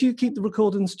 Did you keep the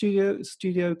recording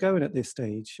studio going at this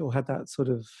stage, or had that sort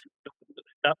of?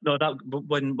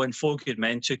 When Four Good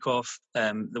Men took off,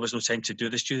 there was no time to do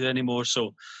the studio anymore,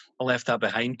 so I left that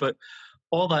behind. But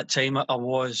all that time, I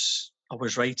was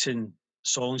writing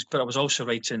songs, but I was also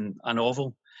writing a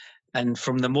novel. And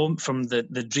from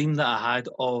the dream that I had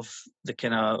of the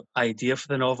kind of idea for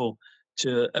the novel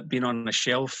to it being on a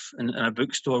shelf in a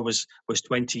bookstore was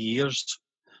 20 years.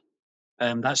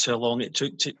 That's how long it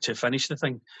took to finish the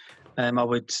thing.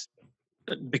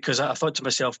 Because I thought to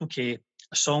myself, okay,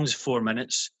 a song's 4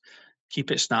 minutes,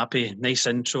 keep it snappy, nice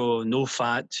intro, no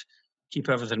fat, keep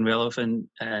everything relevant,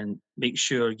 and make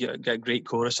sure you get a great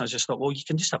chorus. And I just thought, well, you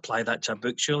can just apply that to a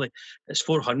book, surely. It's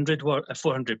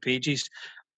 400 pages.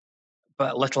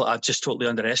 But I just totally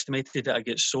underestimated it. I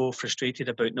get so frustrated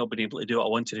about not being able to do what I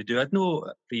wanted to do. I had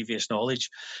no previous knowledge.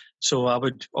 So I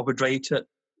would write it,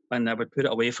 and I would put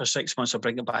it away for 6 months. I'd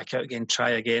bring it back out again,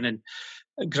 try again. And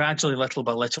gradually, little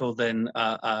by little, then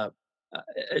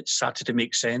it started to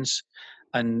make sense.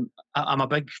 And I'm a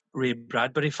big Ray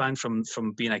Bradbury fan from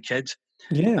being a kid.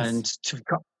 Yes. And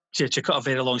to cut a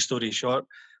very long story short,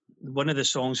 one of the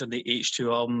songs on the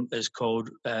H2 album is called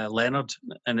Leonard,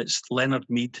 and it's Leonard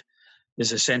Mead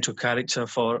is a central character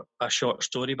for a short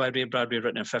story by Ray Bradbury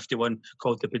written in 1951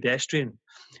 called The Pedestrian.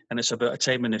 And it's about a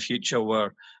time in the future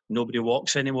where nobody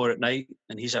walks anymore at night,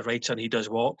 and he's a writer and he does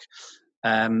walk.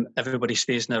 Everybody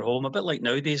stays in their home, a bit like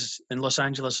nowadays in Los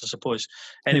Angeles, I suppose.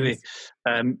 Anyway,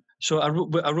 so I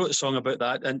wrote a song about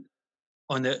that, and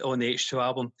on the H2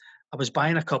 album, I was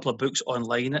buying a couple of books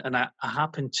online, and I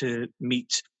happened to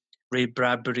meet Ray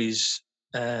Bradbury's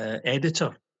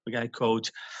editor, a guy called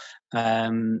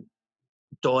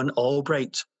Don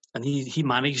Albright, and he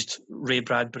managed Ray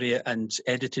Bradbury and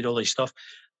edited all his stuff.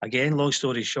 Again, long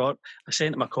story short, I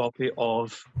sent him a copy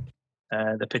of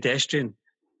The Pedestrian,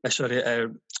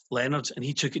 Leonard, and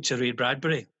he took it to Ray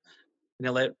Bradbury, and he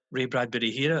let Ray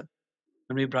Bradbury hear it.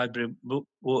 And Ray Bradbury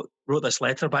wrote this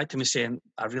letter back to me saying,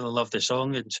 I really love the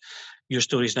song, and your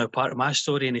story is now part of my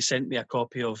story. And he sent me a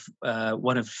copy of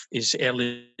one of his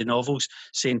early novels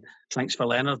saying, thanks for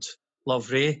Leonard,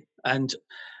 love Ray. And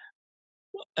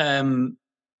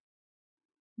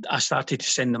I started to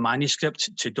send the manuscript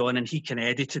to Don, and he kind of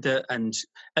edited it. And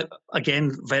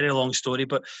again, very long story,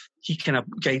 but he kind of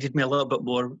guided me a little bit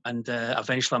more. And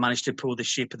eventually, I managed to pull the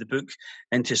shape of the book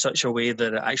into such a way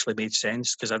that it actually made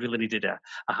sense, because I really needed a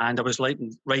hand. I was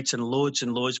writing loads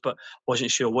and loads, but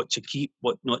wasn't sure what to keep,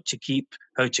 what not to keep,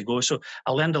 how to go. So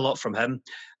I learned a lot from him,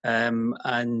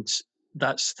 and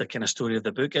that's the kind of story of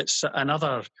the book. It's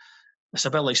a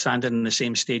bit like standing on the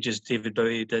same stage as David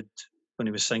Bowie did when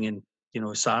he was singing,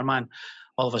 Starman.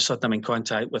 All of a sudden, I'm in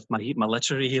contact with my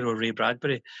literary hero, Ray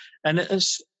Bradbury, and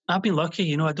I've been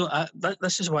lucky.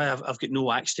 This is why I've got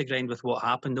no axe to grind with what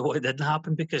happened or what didn't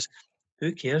happen, because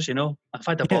who cares? I've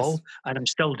had a ball, and I'm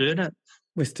still doing it.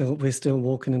 We're still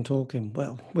walking and talking.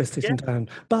 Well, we're sitting down.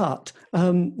 But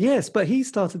yes, but he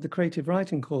started the creative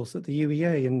writing course at the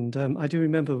UEA, and I do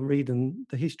remember reading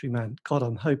The History Man. God,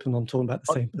 I'm hoping I'm talking about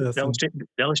the same person.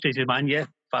 The Illustrated Man, yeah,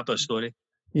 fabulous story.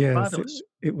 Yes,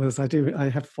 it was. I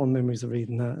have fond memories of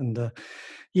reading that, and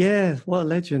yeah, what a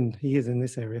legend he is in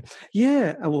this area.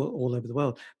 Yeah, all over the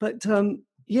world. But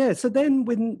yeah, so then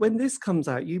when this comes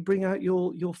out, you bring out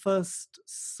your first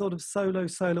sort of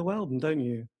solo album, don't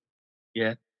you?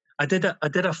 Yeah, I did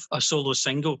a solo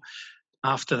single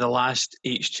after the last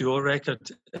H2O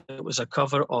record. It was a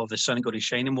cover of The Sun Ain't Gonna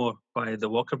Shine No More by the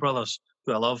Walker Brothers,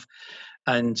 who I love,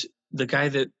 and the guy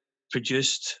that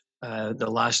produced the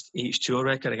last H2O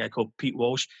record, a guy called Pete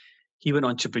Walsh, he went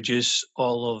on to produce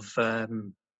all of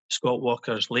Scott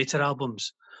Walker's later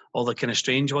albums, all the kind of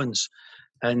strange ones,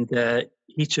 and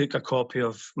he took a copy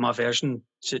of my version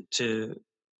to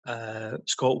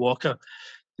Scott Walker.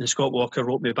 And Scott Walker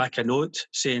wrote me back a note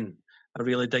saying, I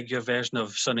really dig your version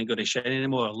of Sun Ain't Gonna Shine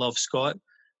Anymore. I love Scott.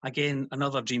 Again,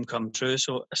 another dream come true.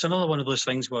 So it's another one of those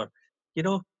things where, it's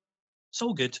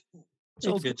all good. It's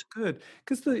all good. Good.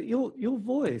 Because your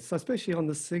voice, especially on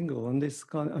the single,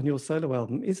 on your solo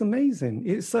album, is amazing.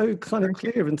 It's so kind of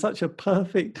clear and such a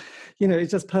perfect,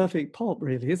 it's just perfect pop,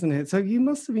 really, isn't it? So you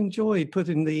must have enjoyed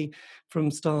putting the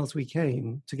From Stars We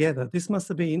Came together. This must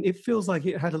have been, it feels like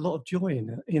it had a lot of joy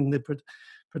in the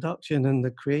production and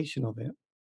the creation of it.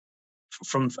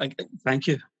 Thank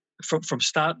you. From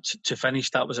start to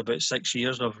finish, that was about 6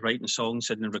 years of writing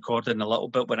songs and recording a little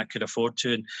bit when I could afford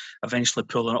to, and eventually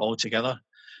pulling it all together.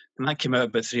 And that came out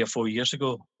about 3 or 4 years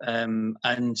ago.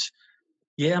 And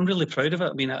yeah, I'm really proud of it.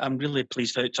 I mean, I'm really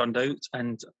pleased how it turned out.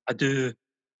 And I do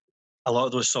a lot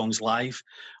of those songs live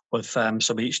with some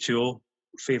H2O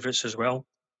favourites as well.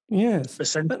 Yes.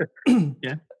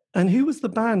 Yeah. And who was the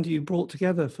band you brought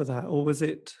together for that, or was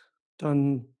it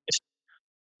done?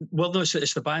 Well, no,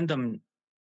 it's the band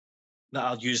that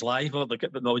I'll use live, or I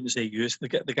wouldn't say use, the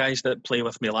guys that play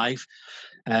with me live,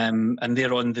 and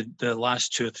they're on the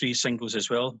last 2 or 3 singles as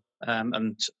well,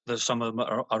 and there's some of them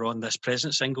are on this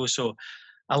present single. So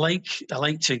I like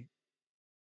to.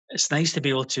 It's nice to be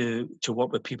able to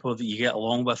work with people that you get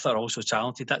along with that are also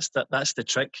talented. That's the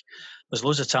trick. There's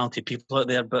loads of talented people out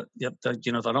there, but they're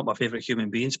not my favourite human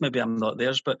beings. Maybe I'm not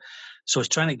theirs, but so it's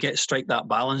trying to strike that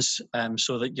balance,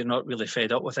 so that you're not really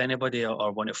fed up with anybody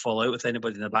or want to fall out with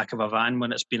anybody in the back of a van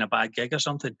when it's been a bad gig or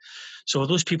something. So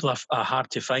those people are hard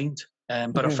to find,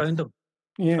 but yes. I found them.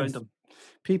 Yes. Found them.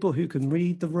 People who can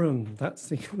read the room,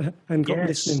 and got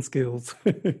listening skills.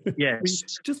 Yes.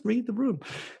 Just read the room.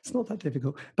 It's not that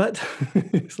difficult, but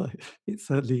it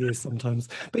certainly is sometimes.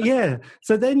 But yeah,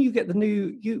 so then you get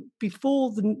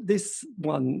before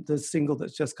the single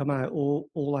that's just come out,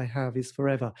 All I Have Is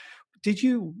Forever. Did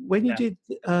you, when you did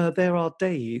There Are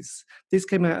Days, this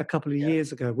came out a couple of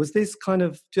years ago, was this kind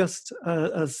of just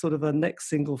a sort of a next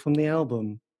single from the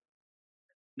album?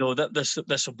 No, this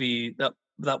will be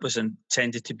that was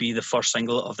intended to be the first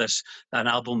single of an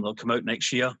album that'll come out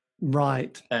next year.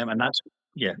 Right. And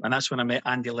that's when I met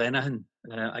Andy Lenihan.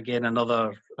 Again,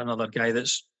 another guy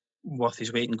that's worth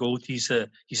his weight in gold. He's a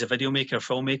video maker,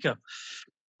 filmmaker,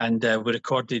 and we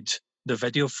recorded the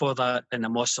video for that in a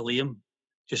mausoleum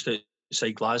just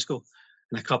outside Glasgow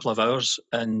in a couple of hours,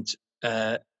 and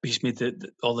he's made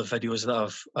all the videos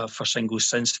that I've for singles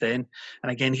since then.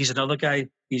 And again, he's another guy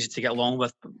easy to get along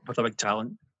with a big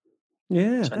talent.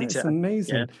 Yeah, so that's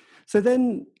amazing. Yeah. So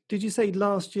then, did you say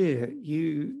last year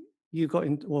you got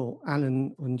in? Well,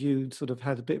 Alan and you sort of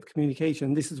had a bit of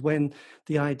communication. This is when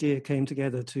the idea came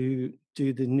together to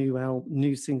do the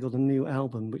new single, the new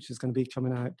album, which is going to be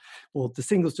coming out. Well, the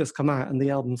single's just come out, and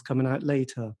the album's coming out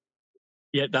later.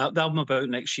 Yeah, the album about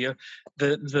next year.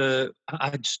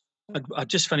 I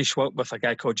just finished work with a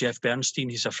guy called Jeff Bernstein.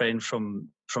 He's a friend from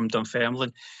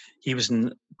Dunfermline. He was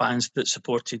in bands that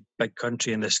supported Big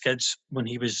Country and the Skids when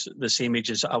he was the same age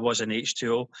as I was in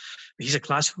H2O. He's a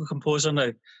classical composer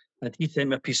now, And he sent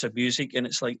me a piece of music, and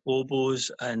it's like oboes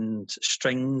and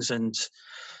strings and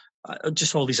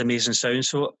just all these amazing sounds.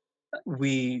 So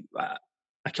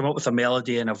I came up with a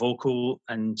melody and a vocal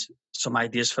and some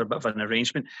ideas for a bit of an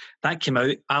arrangement. That came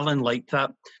out. Alan liked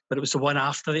that, but it was the one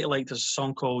after that he liked. There's a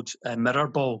song called Mirror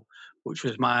Ball, which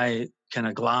was my kind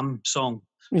of glam song.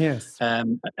 Yes.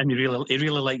 And he really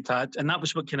liked that. And that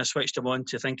was what kind of switched him on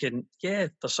to thinking, yeah,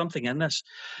 there's something in this.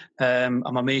 I'm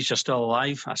amazed you're still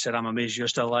alive. I said, I'm amazed you're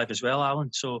still alive as well,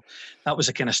 Alan. So that was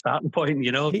a kind of starting point,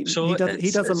 you know. He does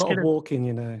a lot of walking,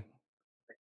 you know.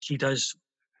 He does.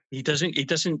 He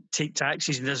doesn't take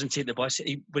taxis. He doesn't take the bus.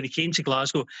 When he came to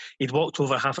Glasgow, he'd walked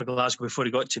over half of Glasgow before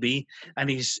he got to me. And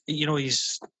he's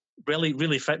really,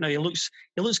 really fit now. He looks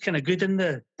kind of good in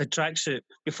the tracksuit.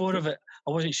 Before of it,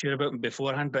 I wasn't sure about him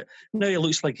beforehand, but now he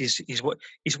looks like he's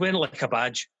wearing like a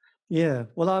badge. Yeah.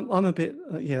 Well, I'm a bit,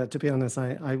 to be honest,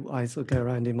 I sort of go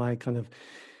around in my kind of,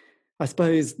 I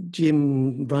suppose,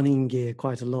 gym running gear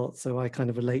quite a lot. So I kind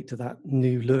of relate to that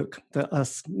new look that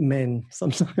us men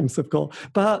sometimes have got,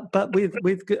 but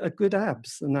with good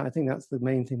abs. And I think that's the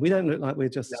main thing. We don't look like we're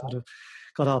just sort of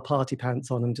got our party pants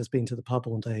on and just been to the pub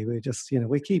all day. We're just,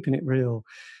 we're keeping it real,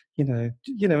 and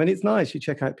it's nice. You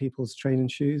check out people's training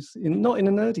shoes, not in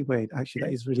a nerdy way. Actually,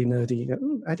 that is really nerdy. You go,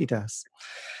 ooh, Adidas.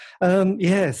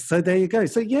 Yes, so there you go.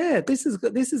 So yeah, this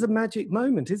is a magic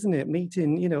moment, isn't it?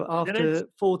 Meeting, after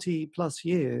 40 plus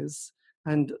years,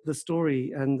 and the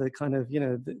story and the kind of,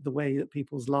 the way that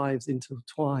people's lives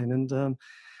intertwine, and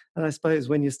I suppose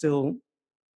when you're still,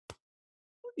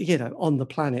 on the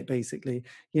planet, basically,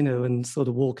 and sort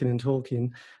of walking and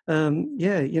talking,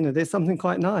 there's something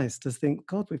quite nice to think,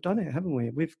 God, we've done it, haven't we?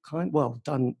 We've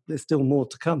done. There's still more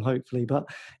to come, hopefully, but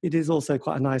it is also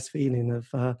quite a nice feeling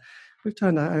of. We've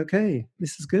turned out okay.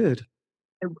 This is good.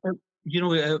 It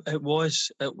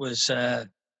was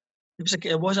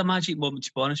a magic moment,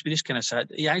 to be honest. We just kind of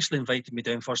sat. He actually invited me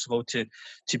down first of all to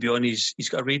be on he's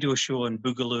got a radio show on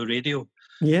Boogaloo Radio.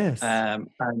 Yes. And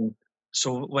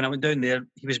so when I went down there,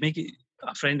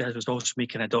 a friend of his was also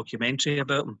making a documentary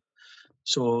about him.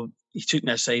 So he took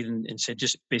me aside and said,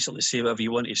 just basically say whatever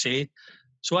you want to say.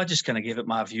 So I just kind of gave it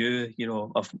my view,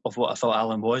 of what I thought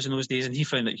Alan was in those days, and he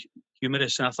found it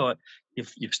humorous. And I thought,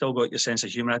 you've still got your sense of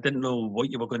humour. I didn't know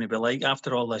what you were going to be like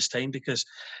after all this time, because,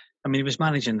 he was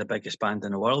managing the biggest band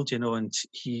in the world, and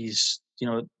he's,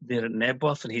 there at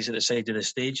Nebworth, and he's at the side of the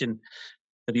stage, and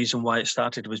the reason why it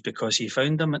started was because he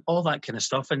found them and all that kind of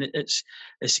stuff. And it's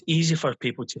easy for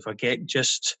people to forget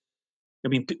just.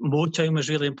 Motown was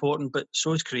really important, but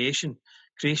so is creation.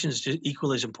 Creation is just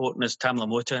equally as important as Tamla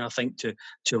Motown, I think,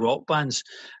 to rock bands.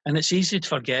 And it's easy to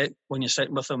forget when you're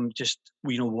sitting with him just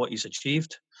what he's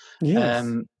achieved. Yes.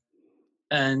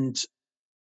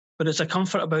 But it's a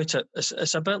comfort about it.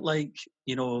 It's a bit like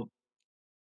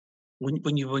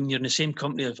when you're in the same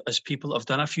company as people that have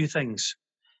done a few things.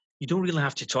 You don't really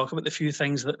have to talk about the few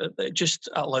things that just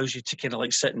allows you to kind of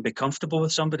like sit and be comfortable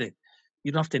with somebody.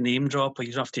 You don't have to name drop, or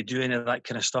you don't have to do any of that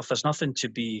kind of stuff. There's nothing to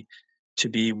be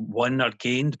won or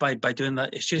gained by doing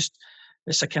that.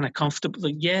 It's a kind of comfortable,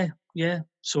 yeah.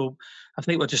 So I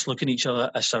think we're just looking at each other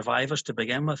as survivors to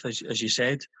begin with, as you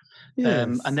said.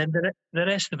 Yes. And then the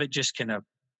rest of it just kind of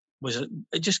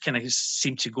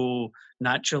seemed to go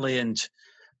naturally. And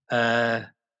no,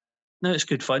 it's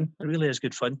good fun. It really is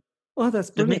good fun. Oh,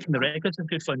 that's brilliant. Making the records is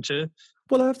good fun too.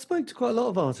 Well, I've spoken to quite a lot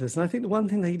of artists, and I think the one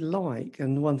thing they like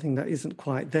and the one thing that isn't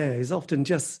quite there is often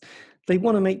just they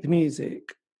want to make the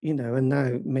music, and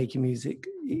now making music,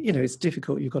 it's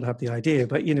difficult. You've got to have the idea,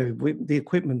 but, the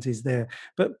equipment is there.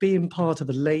 But being part of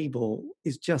a label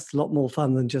is just a lot more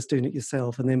fun than just doing it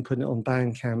yourself and then putting it on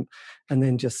Bandcamp and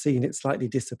then just seeing it slightly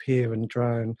disappear and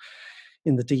drown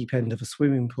in the deep end of a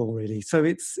swimming pool, really. So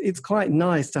it's quite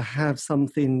nice to have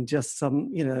something, just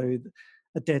some,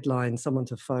 a deadline, someone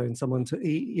to phone, someone to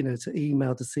to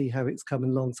email to see how it's coming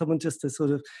along, someone just to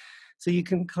sort of, so you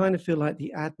can kind of feel like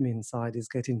the admin side is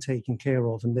getting taken care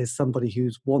of, and there's somebody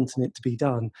who's wanting it to be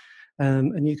done,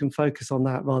 and you can focus on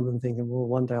that rather than thinking, well,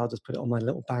 one day I'll just put it on my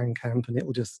little Bandcamp and it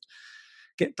will just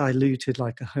get diluted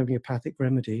like a homeopathic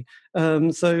remedy.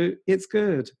 So it's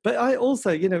good. But I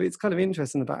also, it's kind of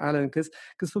interesting about Alan because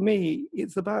for me,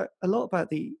 it's a lot about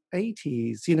the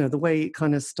 80s, the way it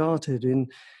kind of started in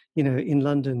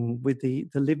London with the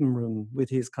living room with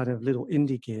his kind of little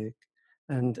indie gig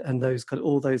and those kind of,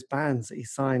 all those bands that he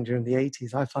signed during the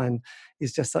 80s, I find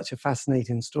is just such a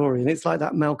fascinating story. And it's like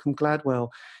that Malcolm Gladwell,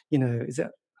 is it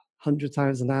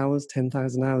 100,000 hours,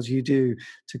 10,000 hours you do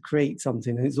to create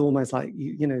something. And it's almost like,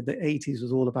 the 80s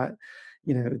was all about,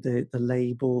 you know, the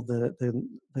label, the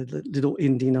little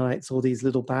indie nights, all these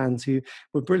little bands who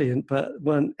were brilliant but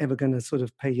weren't ever going to sort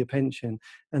of pay your pension.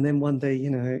 And then one day, you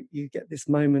know, you get this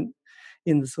moment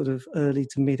in the sort of early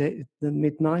to mid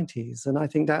 90s, and I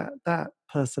think that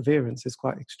perseverance is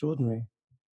quite extraordinary.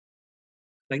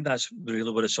 I think that's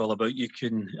really what it's all about.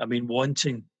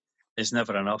 Wanting is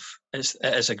never enough. It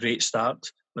is a great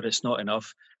start, but it's not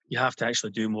enough. You have to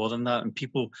actually do more than that. And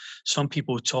some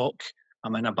people talk,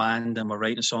 I'm in a band and we're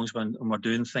writing songs and we're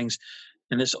doing things.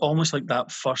 And it's almost like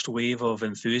that first wave of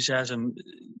enthusiasm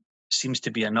seems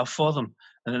to be enough for them.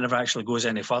 And it never actually goes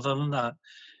any further than that.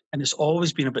 And it's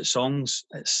always been about songs.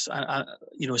 It's,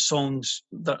 songs,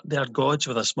 they're gods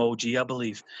with a small g, I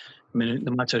believe. I mean,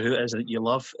 no matter who it is that you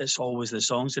love, it's always the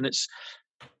songs. And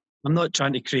I'm not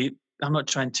trying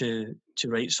to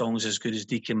write songs as good as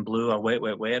Deacon Blue or Wet,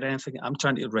 Wet, Wet or anything. I'm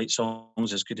trying to write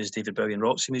songs as good as David Bowie and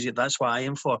Roxy Music. That's what I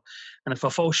aim for. And if I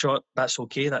fall short, that's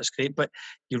okay, that's great. But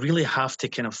you really have to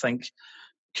kind of think,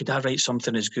 could I write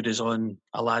something as good as on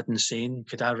Aladdin Sane?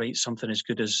 Could I write something as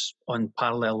good as on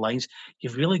Parallel Lines?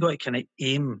 You've really got to kind of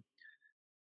aim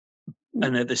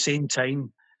and at the same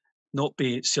time not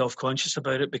be self-conscious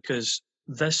about it, because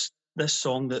this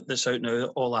song that's out now,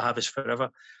 All I Have Is Forever,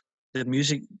 the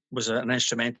music was an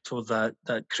instrumental that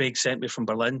Craig sent me from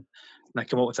Berlin, and I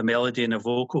came up with a melody and a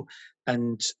vocal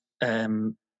and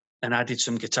added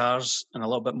some guitars and a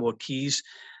little bit more keys.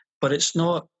 But it's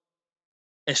not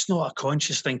a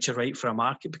conscious thing to write for a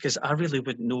market, because I really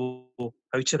wouldn't know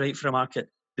how to write for a market.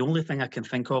 The only thing I can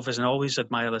think of is, and I always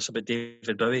admire this about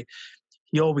David Bowie,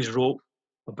 he always wrote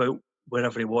about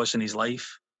wherever he was in his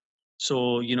life.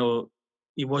 So, you know,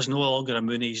 he was no longer a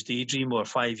Moon Age Daydream or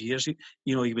 5 years.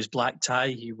 He was Black Tie.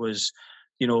 He was,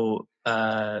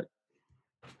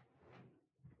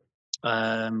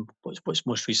 what's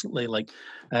most recently, like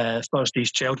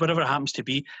Thursday's Child, whatever it happens to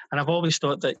be. And I've always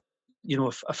thought that, you know,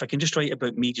 if I can just write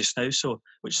about me just now,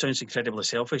 which sounds incredibly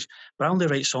selfish, but I only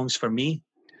write songs for me.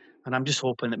 And I'm just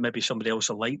hoping that maybe somebody else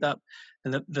will like that.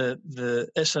 And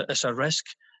it's a risk,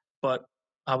 but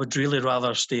I would really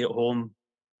rather stay at home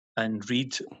and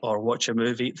read or watch a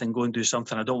movie than go and do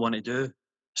something I don't want to do,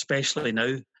 especially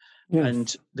now. Yes.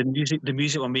 And the music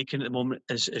we're making at the moment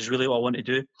is really what I want to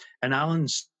do. And Alan,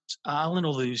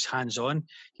 although he's hands-on,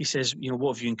 he says, you know,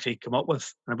 what have you and Craig come up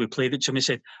with? And we played it to him. He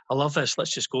said, I love this,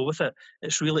 let's just go with it.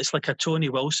 It's like a Tony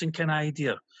Wilson kind of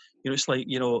idea. You know, it's like,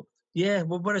 you know, yeah,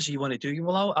 well, what is it you want to do?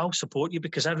 Well, I'll support you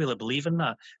because I really believe in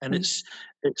that. And he's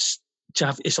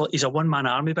a one-man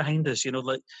army behind us, you know,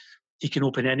 like he can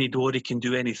open any door, he can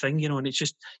do anything, you know, and you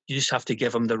just have to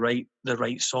give him the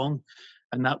right song.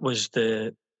 And that's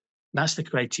the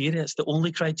criteria. It's the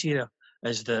only criteria,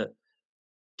 is that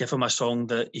give him a song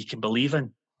that he can believe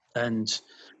in. And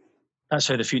that's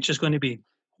how the future's going to be.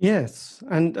 Yes.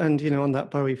 And you know, on that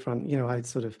Bowie front, you know, I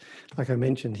sort of, like I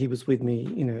mentioned, he was with me,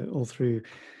 you know, all through,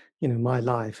 you know, my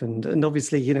life. And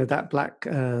obviously, you know, that Black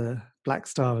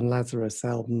Star and Lazarus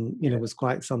album, you know, was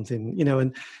quite something, you know,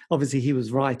 and obviously he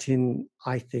was writing,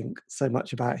 I think, so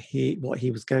much about what he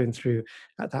was going through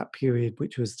at that period,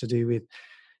 which was to do with,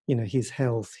 you know, his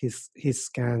health, his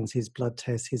scans, his blood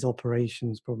tests, his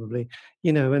operations probably,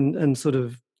 you know, and sort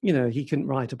of, you know, he couldn't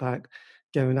write about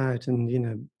going out and, you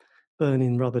know,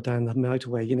 burning rubber down the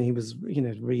motorway. You know, he was, you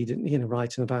know,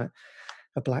 writing about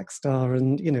a Black Star,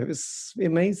 and, you know, it was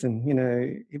amazing. You know,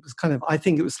 it was kind of, I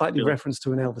think it was slightly reference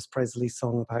to an Elvis Presley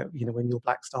song about, you know, when your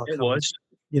Black Star comes, was.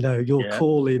 You know, your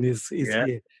calling is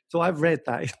here. So I've read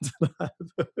that into that.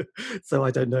 So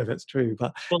I don't know if that's true,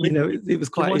 but, well, you know, it was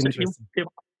quite interesting.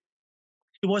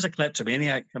 He was a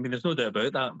kleptomaniac. I mean, there's no doubt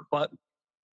about that. But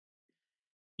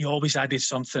he always added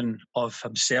something of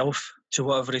himself to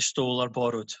whatever he stole or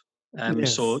borrowed.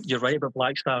 Yes. So you're right about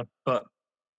Black Star, but,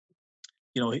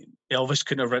 you know, Elvis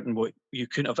couldn't have written what you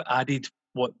couldn't have added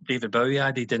what David Bowie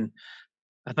added. And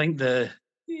I think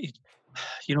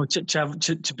you know,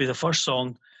 to be the first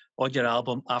song on your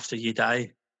album after you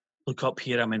die, look up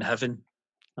here, I'm in heaven.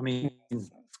 I mean,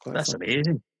 that's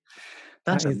amazing.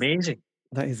 That's amazing.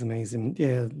 That is amazing.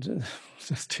 Yeah,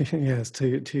 it's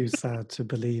too sad to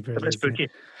believe. Really, it's spooky.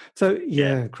 So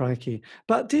yeah, crikey.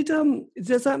 But does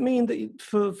that mean that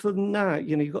for now,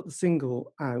 you know, you've got the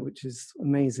single out, which is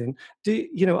amazing.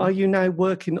 Are you now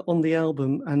working on the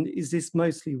album, and is this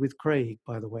mostly with Craig,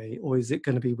 by the way, or is it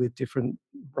going to be with different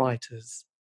writers?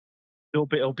 It'll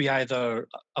be either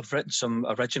I've written some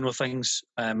original things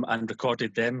and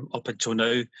recorded them up until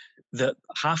now. That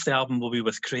half the album will be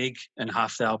with Craig and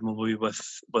half the album will be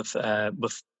with my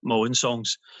own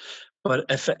songs. But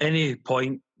if at any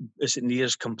point as it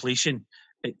nears completion,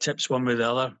 it tips one way or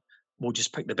the other, we'll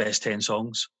just pick the best 10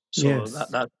 songs. So Yes.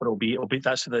 that's what it'll be.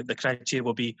 That's the criteria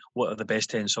will be, what are the best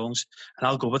 10 songs, and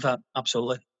I'll go with that.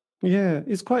 Absolutely. Yeah,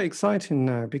 it's quite exciting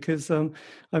now because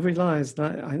I realised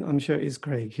that I'm sure it is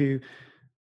Craig who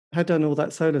had done all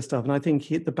that solo stuff, and I think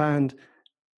the band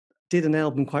did an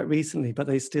album quite recently, but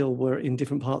they still were in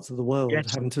different parts of the world,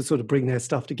 Yes, having to sort of bring their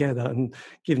stuff together and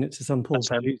giving it to some poor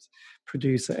that's him.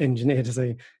 producer engineer to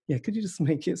say, "Yeah, could you just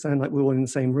make it sound like we're all in the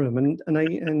same room?" And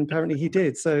apparently he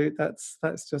did. So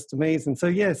that's just amazing. So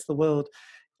yes, the world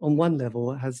on one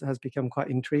level has become quite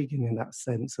intriguing in that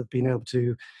sense of being able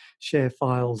to share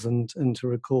files and to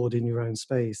record in your own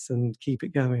space and keep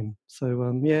it going.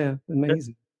 So yeah,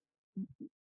 amazing.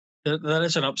 There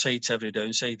is an upside to every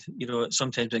downside. You know,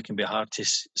 sometimes it can be hard to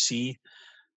see.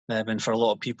 And for a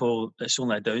lot of people, it's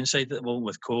only a downside at the moment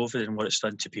with COVID and what it's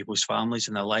done to people's families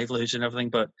and their livelihoods and everything.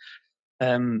 But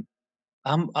I'm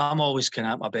always kind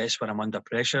of at my best when I'm under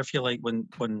pressure. If you like,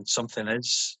 when something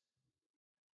is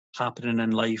happening in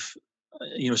life,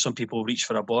 you know, some people reach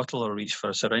for a bottle or reach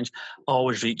for a syringe. I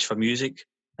always reach for music,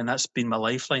 and that's been my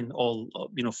lifeline all,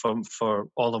 you know, for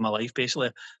all of my life.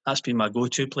 Basically, that's been my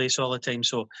go-to place all the time.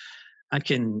 So I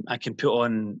can put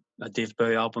on a Dave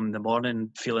Bowie album in the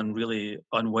morning feeling really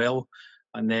unwell,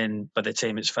 and then by the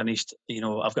time it's finished, you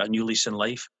know, I've got a new lease in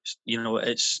life. You know,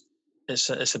 it's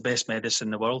the best medicine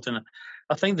in the world, and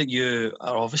I think that you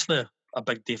are obviously a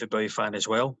big David Bowie fan as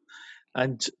well.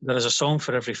 And there is a song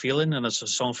for every feeling, and there's a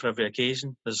song for every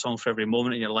occasion. There's a song for every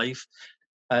moment in your life,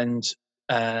 and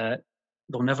there'll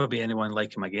never be anyone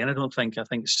like him again. I don't think. I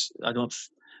don't.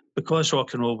 Because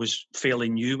rock and roll was fairly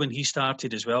new when he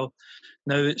started as well.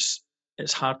 Now it's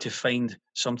hard to find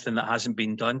something that hasn't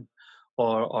been done,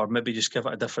 or maybe just give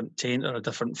it a different taint or a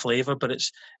different flavour. But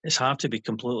it's hard to be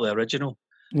completely original.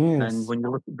 Yes. And when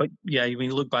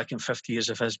you look back in 50 years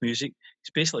of his music,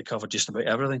 he's basically covered just about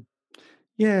everything.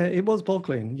 Yeah, it was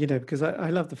boggling, you know, because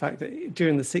I love the fact that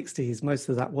during the 60s, most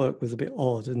of that work was a bit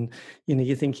odd. And, you know,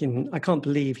 you're thinking, I can't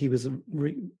believe he was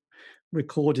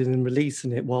recording and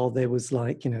releasing it while there was,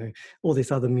 like, you know, all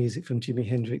this other music from Jimi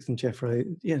Hendrix and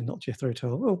not Jethro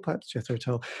Tull, well, perhaps Jethro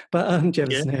Tull, but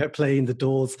Jefferson Airplane, the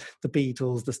Doors, the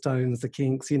Beatles, the Stones, the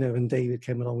Kinks, you know, and David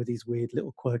came along with these weird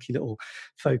little quirky little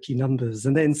folky numbers.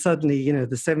 And then suddenly, you know,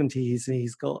 the 70s,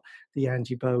 he's got the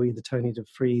Angie Bowie, the Tony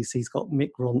DeFries, he's got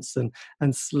Mick Ronson,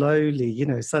 and slowly, you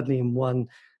know, suddenly in one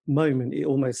moment it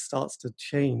almost starts to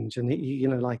change. And you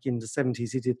know, like in the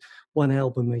 70s he did one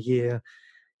album a year,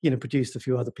 you know, produced a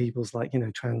few other people's, like, you know,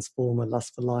 Transformer,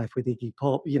 Lust for Life with Iggy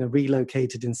Pop, you know,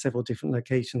 relocated in several different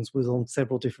locations, was on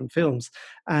several different films,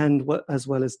 and as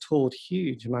well as toured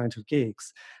huge amount of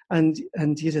gigs. And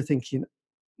you're thinking,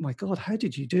 my God, how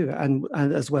did you do it? And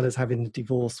as well as having a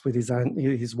divorce with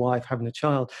his wife, having a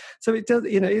child. So it does,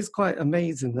 you know, it's quite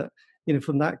amazing that, you know,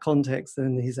 from that context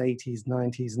in his 80s,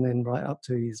 90s, and then right up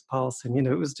to his passing, you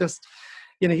know, it was just,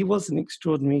 you know, he was an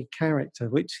extraordinary character,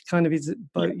 which kind of is,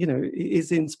 you know,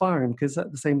 is inspiring because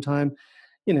at the same time,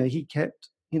 you know, he kept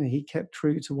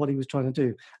true to what he was trying to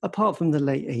do. Apart from the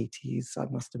late 80s, I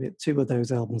must admit, two of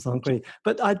those albums aren't great.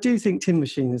 But I do think Tin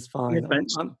Machine is fine.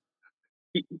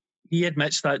 He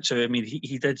admits that too. I mean,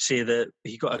 he did say that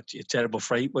he got a terrible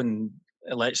fright when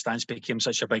Let's Dance became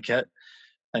such a big hit.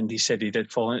 And he said he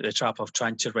did fall into the trap of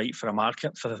trying to write for a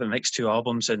market for the next two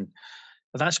albums. And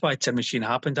that's why Tin Machine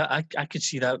happened. I could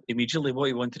see that immediately. What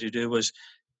he wanted to do was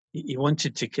he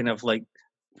wanted to kind of like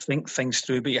think things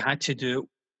through, but he had to do it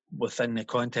within the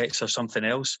context of something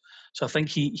else. So I think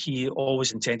he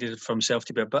always intended for himself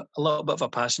to be a little bit of a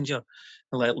passenger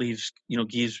and let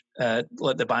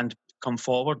the band come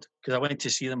forward. Because I went to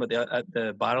see them at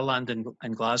the Barrowland in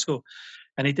Glasgow,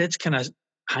 and he did kind of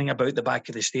hang about the back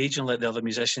of the stage and let the other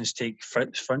musicians take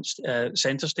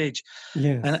center stage.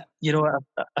 Yes. And you know,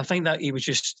 I think that it was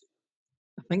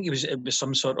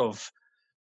some sort of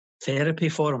therapy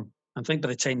for him. I think by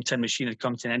the time Tin Machine had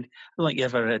come to an end, I don't think he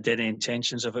ever had any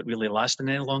intentions of it really lasting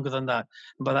any longer than that.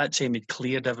 And by that time, he'd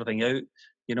cleared everything out,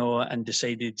 you know, and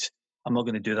decided, I'm not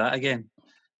going to do that again.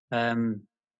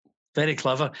 Very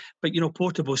clever. But, you know,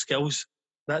 portable skills,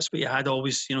 that's what you had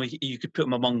always, you know, you could put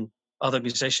him among other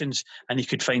musicians and he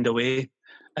could find a way.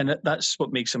 And that's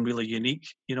what makes him really unique.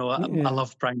 You know, I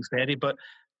love Brian Ferry, but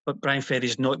Brian Ferry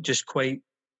is not just quite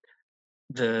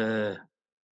the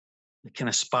kind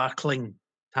of sparkling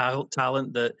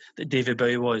talent that David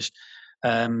Bowie was.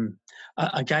 A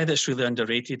guy that's really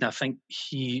underrated, and I think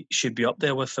he should be up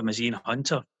there with him, is Ian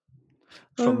Hunter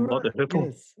from What the Hoople.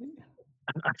 Yes.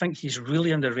 I think he's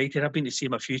really underrated. I've been to see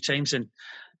him a few times, and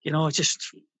you know, just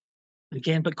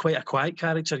again, but quite a quiet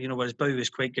character. You know, whereas Bowie was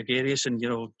quite gregarious and, you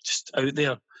know, just out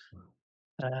there.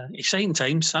 Exciting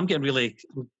times. I'm getting really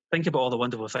think about all the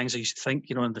wonderful things I used to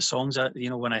think, in the songs that,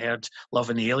 when I heard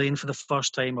Loving the Alien for the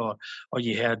first time, or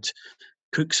you heard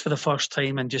Cooks for the first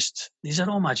time, and just, these are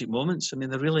all magic moments. I mean,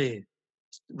 they're really,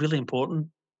 really important.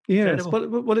 Yes,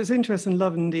 Incredible. well, it's interesting,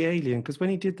 Loving the Alien, because when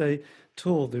he did the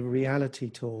tour, the reality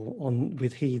tour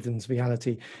with Heathens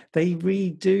Reality, they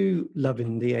redo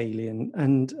Loving the Alien,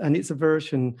 and it's a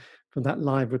version from that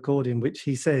live recording, which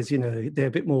he says, they're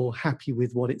a bit more happy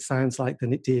with what it sounds like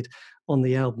than it did on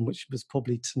the album, which was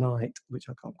probably Tonight, which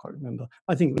I can't quite remember.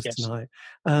 I think it was Yes. Tonight.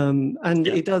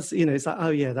 It does, it's like,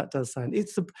 oh yeah, that does sound.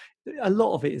 A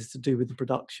lot of it is to do with the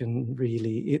production,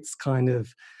 really. It's kind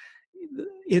of,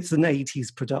 it's an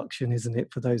 80s production, isn't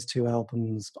it, for those two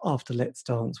albums after Let's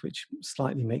Dance, which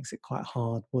slightly makes it quite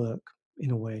hard work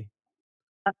in a way.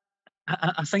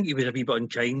 I think he was a wee bit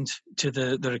unkind to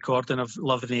the recording of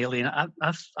Love and the Alien.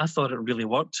 I thought it really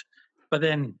worked. But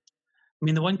then, I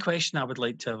mean, the one question I would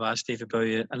like to have asked David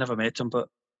Bowie, I never met him, but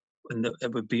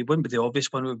it wouldn't be the obvious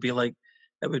one. It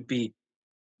would be,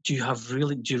 do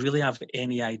you really have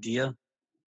any idea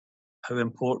how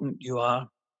important you are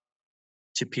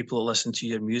to people that listen to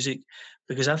your music?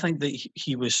 Because I think that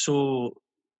he was so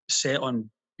set on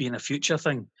being a future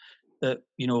thing that,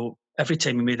 every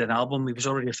time he made an album, he was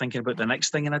already thinking about the next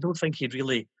thing. And I don't think he'd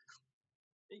really,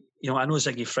 I know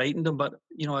Ziggy frightened him, but,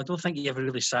 I don't think he ever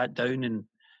really sat down, and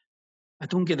I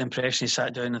don't get the impression he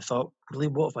sat down and thought, really,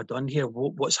 what have I done here?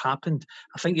 What's happened?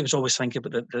 I think he was always thinking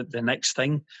about the next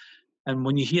thing. And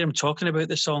when you hear him talking about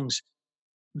the songs,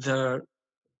 they're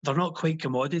not quite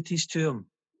commodities to him,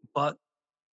 but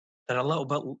they're a little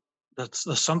bit,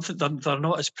 there's something, they're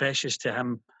not as precious to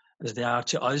him as they are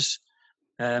to us.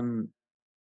 And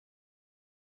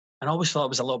I always thought it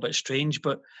was a little bit strange,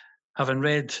 but having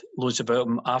read loads about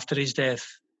him after his death,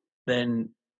 then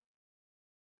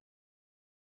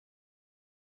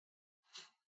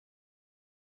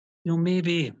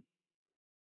maybe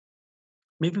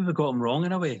we got him wrong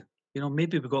in a way.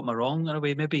 Maybe we got him wrong in a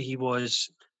way. Maybe he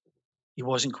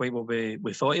wasn't quite what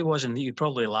we thought he was, and he'd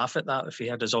probably laugh at that if he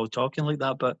had us all talking like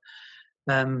that. But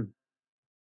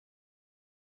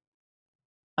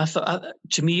I thought,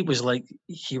 to me, it was like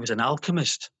he was an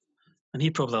alchemist, and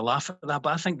he'd probably laugh at that.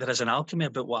 But I think there is an alchemy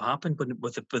about what happened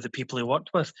with the people he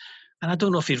worked with, and I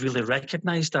don't know if he really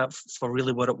recognised that for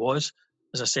really what it was.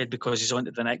 As I said, because he's on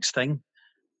to the next thing.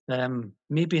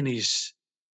 Maybe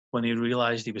when he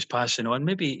realised he was passing on,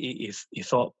 maybe he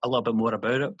thought a little bit more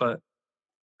about it. But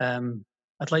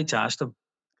I'd like to ask him.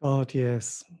 God,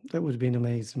 yes, that would have been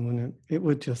amazing, wouldn't it? It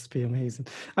would just be amazing.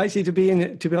 Actually, to be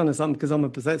honest, because I'm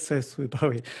obsessed with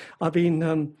Bowie, I've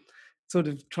been sort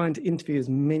of trying to interview as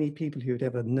many people who had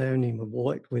ever known him or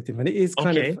worked with him, and it is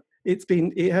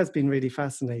it has been really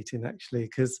fascinating, actually,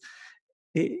 because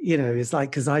it's like,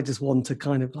 because I just want to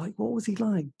kind of like, what was he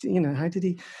like? How did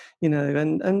he,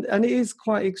 and it is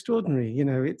quite extraordinary.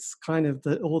 It's kind of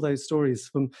all those stories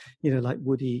from, like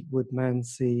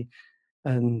Woodmansey,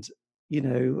 and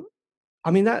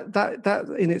I mean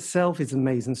that in itself is an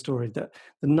amazing story. That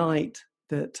the night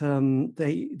that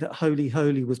that Holy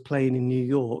Holy was playing in New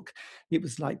York, it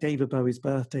was like David Bowie's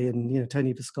birthday, and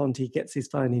Tony Visconti gets his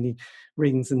phone and he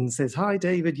rings and says, "Hi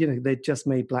David," they'd just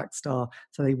made Black Star,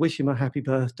 so they wish him a happy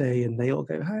birthday, and they all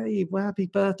go, "Hey, well, happy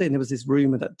birthday!" And there was this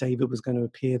rumor that David was going to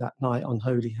appear that night on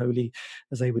Holy Holy,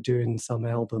 as they were doing some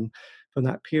album from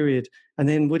that period. And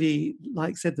then Woody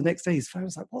said the next day his phone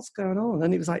was like, "What's going on?"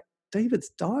 And it was like, David's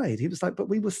died. He was like, but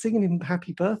we were singing him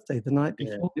happy birthday the night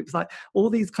before. Yeah. It was like all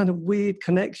these kind of weird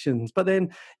connections. But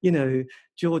then,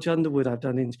 George Underwood, I've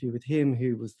done an interview with him,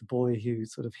 who was the boy who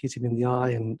sort of hit him in the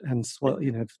eye and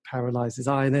paralyzed his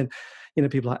eye. And then,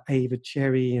 people like Ava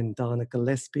Cherry and Dana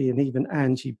Gillespie and even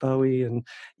Angie Bowie. And,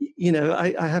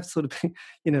 I have sort of,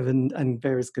 and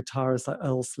various guitarists like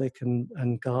Earl Slick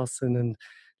and Garson and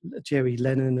Jerry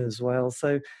Lennon as well.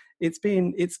 So it's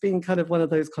been kind of one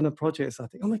of those kind of projects. I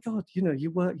think, oh my God, you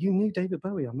knew David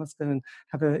Bowie. I must go and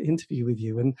have an interview with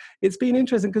you. And it's been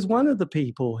interesting because one of the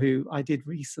people who I did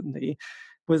recently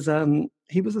was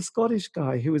he was a Scottish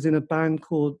guy who was in a band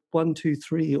called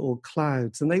 123 or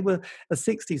Clouds, and they were a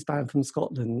 60s band from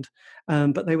Scotland,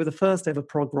 but they were the first ever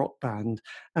prog rock band,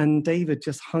 and David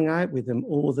just hung out with them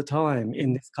all the time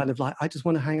in this kind of like, I just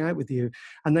want to hang out with you.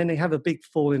 And then they have a big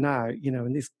falling out,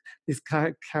 and this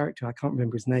character, I can't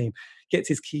remember his name, gets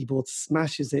his keyboard,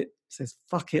 smashes it, says,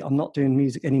 "Fuck it, I'm not doing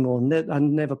music anymore,"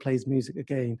 and never plays music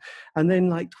again. And then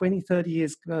 20, 30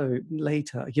 years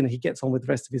later, he gets on with the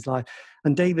rest of his life.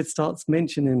 And David starts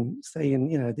mentioning him,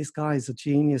 saying, this guy's a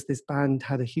genius, this band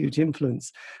had a huge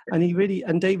influence.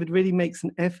 And David really makes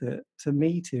an effort to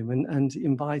meet him and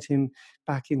invite him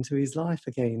back into his life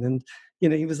again. And,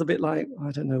 he was a bit like,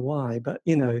 I don't know why, but,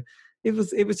 it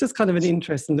was just kind of an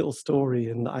interesting little story,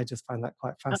 and I just found that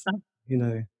quite fascinating. You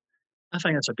know, I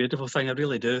think it's a beautiful thing. I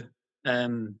really do.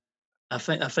 I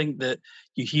think that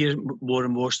you hear more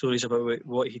and more stories about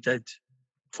what he did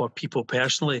for people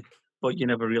personally, but you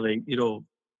never really,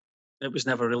 it was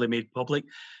never really made public.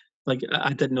 Like,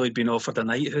 I didn't know he'd been offered a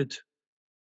knighthood.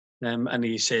 And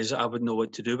he says, I wouldn't know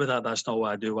what to do with that. That's not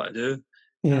why I do what I do.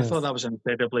 And I thought that was an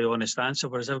incredibly honest answer,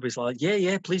 whereas everybody's like,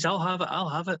 yeah, please, I'll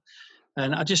have it.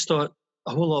 And I just thought,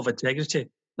 a whole lot of integrity.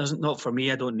 Not for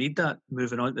me, I don't need that.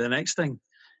 Moving on to the next thing.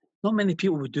 Not many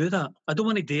people would do that. I don't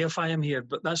want to deify him here,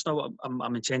 but that's not what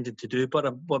I'm intended to do.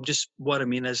 But what I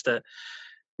mean is that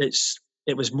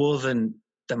it was more than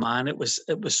the man. It was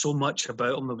so much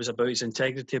about him. It was about his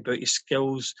integrity, about his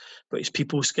skills, about his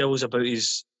people skills, about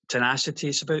his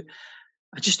tenacity.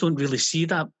 I just don't really see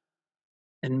that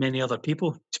in many other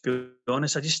people, to be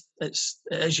honest. It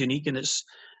is unique, and it's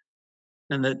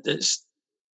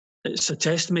a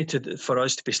testament for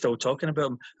us to be still talking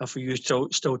about him, and for you still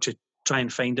to try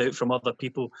and find out from other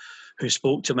people who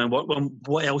spoke to him, and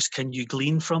what else can you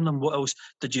glean from them? What else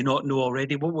did you not know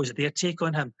already? What was their take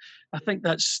on him? I think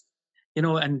that's,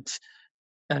 and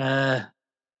the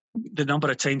number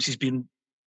of times he's been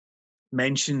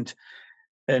mentioned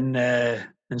in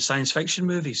science fiction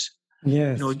movies.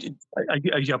 Yes. Are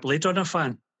you a Blade Runner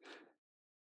fan?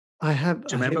 I have.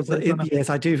 Do you remember Blade Runner? Yes,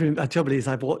 I do. The trouble is,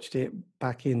 I've watched it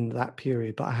back in that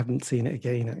period, but I haven't seen it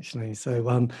again, actually.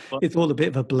 So it's all a bit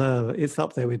of a blur. It's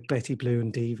up there with Betty Blue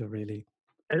and Diva, really.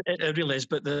 It really is.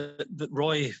 But the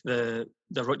Roy, the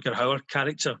Rutger Hauer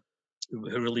character,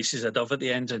 who releases a dove at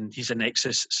the end, and he's a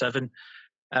Nexus 7,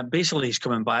 basically he's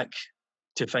coming back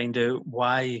to find out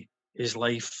why his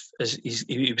life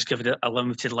he was given a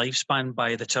limited lifespan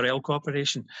by the Tyrell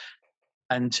Corporation,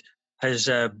 and his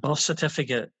birth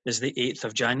certificate is the 8th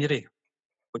of January,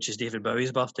 which is David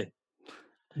Bowie's birthday.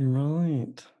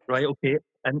 Right, okay.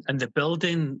 And the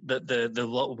building that the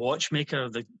watchmaker,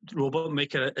 the robot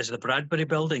maker, is the Bradbury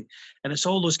building, and it's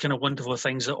all those kind of wonderful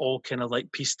things that all kind of like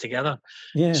piece together.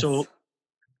 Yes. So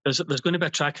there's going to be a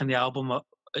track on the album.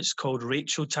 It's called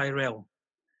Rachel Tyrell.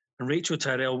 And Rachel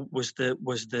Tyrell was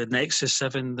the Nexus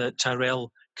 7 that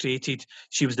Tyrell created.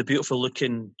 She was the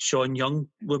beautiful-looking Sean Young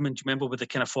woman. Do you remember, with the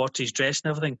kind of 40s dress and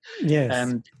everything?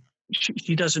 Yes.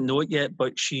 She doesn't know it yet,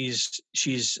 but she's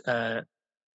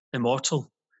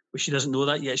immortal. But she doesn't know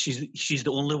that yet. She's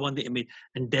the only one that he made.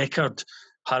 And Deckard,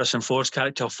 Harrison Ford's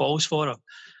character, falls for her.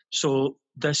 So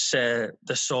this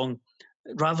song,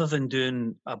 rather than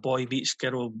doing a boy meets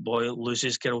girl, boy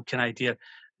loses girl kind of idea,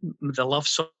 the love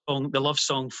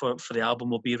song for the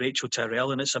album will be Rachel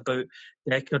Tyrell, and it's about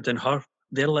Deckard and her,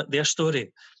 their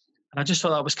story. And I just thought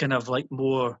that was kind of like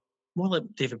more like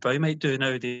David Bowie might do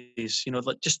nowadays,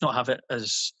 like just not have it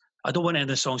as, I don't want any of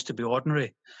the songs to be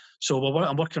ordinary. So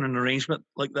I'm working on an arrangement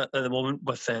like that at the moment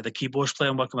with the keyboards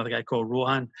player. I'm working with a guy called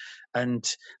Rohan, and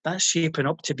that's shaping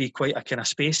up to be quite a kind of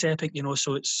space epic,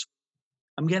 so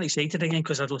I'm getting excited again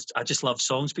because I just love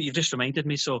songs, but you've just reminded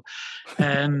me. So,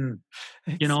 hey.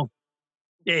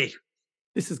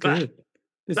 This is good.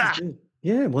 This is good.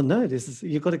 Yeah, well, no,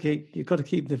 you've got to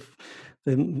keep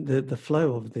the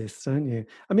flow of this, don't you?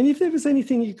 I mean, if there was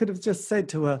anything you could have just said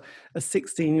to a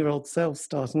 16-year-old self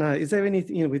starting out, is there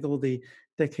anything, with all the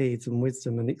decades and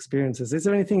wisdom and experiences, is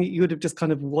there anything that you would have just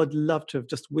kind of would love to have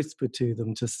just whispered to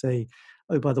them to say,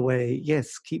 oh, by the way,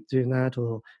 yes, keep doing that,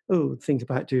 or think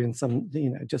about doing some,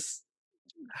 just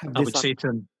have this. I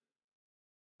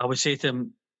would say to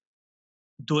him,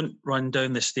 don't run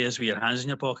down the stairs with your hands in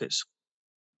your pockets.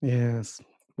 Yes,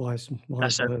 wise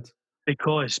words.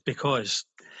 Because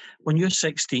when you're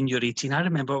 16, you're 18. I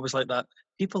remember it was like that.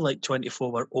 People like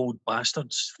 24 were old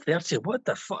bastards. 30, what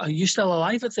the fuck? Are you still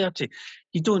alive at 30?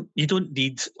 You don't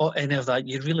need any of that.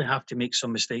 You really have to make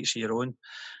some mistakes of your own.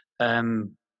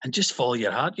 And just follow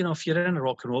your heart. If you're in a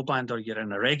rock and roll band, or you're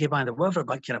in a reggae band, or whatever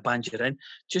kind of band you're in,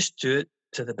 just do it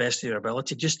to the best of your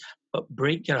ability. But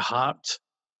break your heart,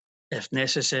 if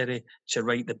necessary, to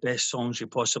write the best songs you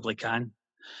possibly can.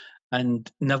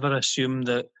 And never assume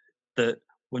that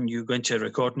when you go into a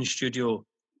recording studio,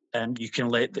 you can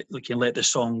let the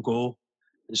song go,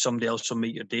 and somebody else will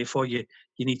make your day for you.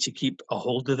 You need to keep a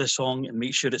hold of the song and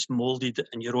make sure it's molded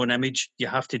in your own image. You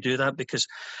have to do that, because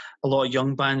a lot of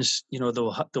young bands,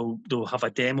 they'll have a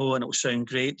demo and it'll sound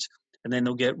great, and then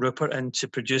they'll get Rupert in to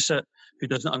produce it, who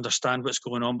doesn't understand what's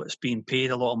going on, but it's being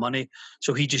paid a lot of money.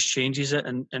 So he just changes it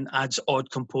and adds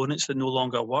odd components that no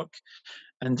longer work,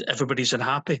 and everybody's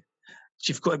unhappy.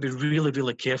 So you've got to be really,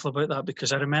 really careful about that,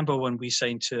 because I remember when we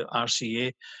signed to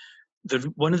RCA,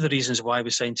 one of the reasons why we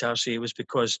signed to RCA was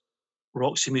because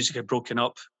Roxy Music had broken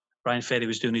up. Brian Ferry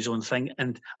was doing his own thing,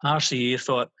 and RCA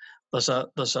thought, there's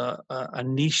a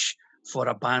niche for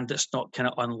a band that's not kind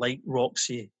of unlike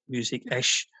Roxy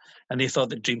music-ish, and they thought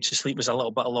that Dream to Sleep was a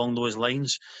little bit along those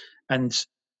lines, and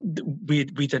we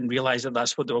didn't realise that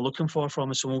that's what they were looking for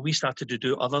from us. So when we started to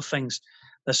do other things,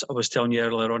 this I was telling you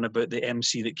earlier on about the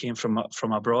MC that came from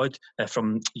abroad,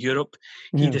 from Europe.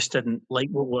 He just didn't like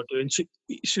what we were doing, so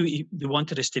they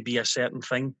wanted us to be a certain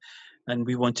thing, and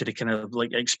we wanted to kind of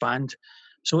like expand.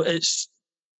 So it's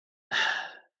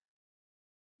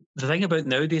the thing about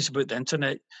nowadays about the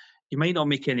internet. You might not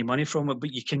make any money from it,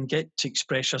 but you can get to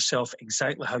express yourself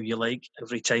exactly how you like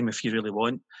every time if you really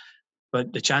want.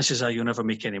 But the chances are you'll never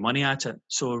make any money at it.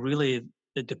 So really,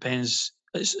 it depends.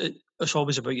 It's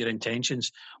always about your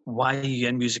intentions. Why are you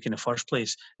in music in the first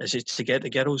place? Is it to get the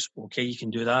girls? Okay, you can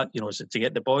do that. You know, is it to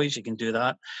get the boys? You can do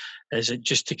that. Is it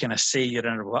just to kind of say you're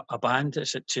in a band?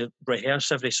 Is it to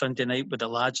rehearse every Sunday night with the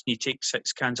lads and you take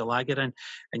 6 cans of lager in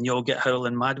and you all get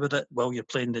howling mad with it while you're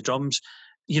playing the drums?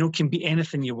 You know, it can be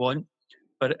anything you want.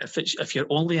 But if you're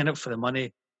only in it for the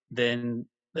money, then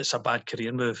it's a bad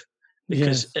career move.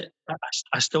 Because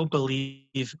I still believe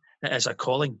it is a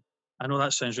calling. I know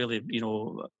that sounds really,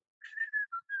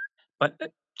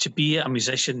 but to be a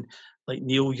musician like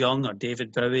Neil Young or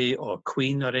David Bowie or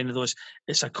Queen or any of those,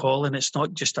 it's a calling. It's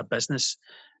not just a business.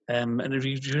 And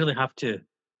you really have to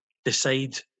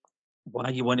decide why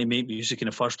you want to make music in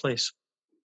the first place.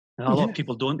 And a lot of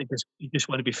people don't, because you just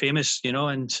want to be famous,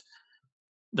 and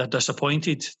they're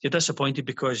disappointed. You're disappointed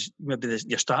because maybe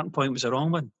your starting point was the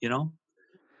wrong one,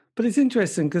 But it's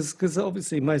interesting because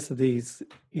obviously most of these,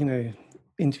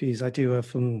 interviews I do are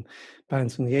from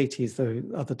bands from the 80s, though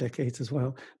other decades as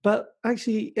well. But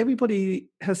actually everybody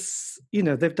has,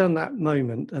 they've done that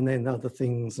moment and then other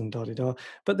things and da-da-da.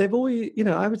 But they've always,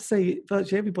 I would say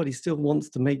virtually everybody still wants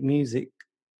to make music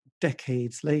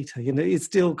decades later. It's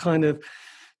still kind of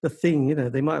the thing,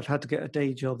 they might have had to get a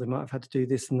day job, they might have had to do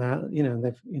this and that, and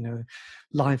they've,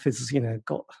 life has,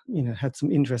 got, had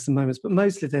some interesting moments, but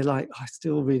mostly they're like, I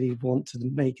still really want to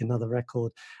make another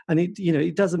record. And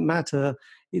it doesn't matter.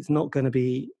 It's not going to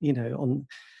be, on,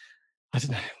 I don't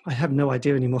know, I have no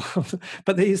idea anymore,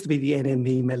 but there used to be the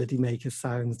NME Melody Maker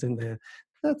sounds, didn't there?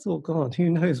 That's all gone. Who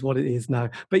knows what it is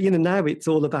now? But, now it's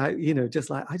all about,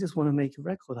 just like, I just want to make a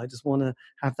record. I just want to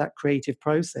have that creative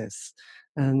process.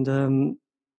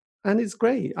 And it's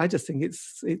great. I just think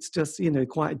it's just,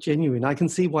 quite genuine. I can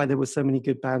see why there were so many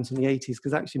good bands in the 80s,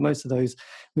 because actually most of those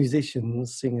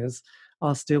musicians, singers,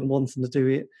 are still wanting to do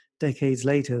it decades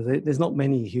later. There's not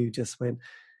many who just went,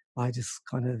 I just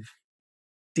kind of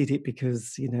did it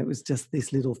because, it was just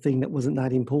this little thing that wasn't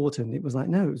that important. It was like,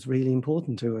 no, it was really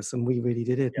important to us and we really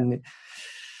did it. Yeah.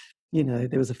 And,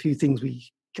 there was a few things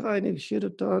we kind of should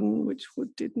have done, which we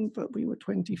didn't, but we were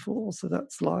 24, so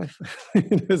that's life.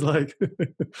 It was like, and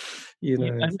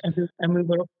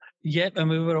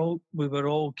we were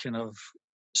all kind of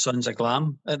sons of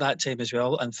glam at that time as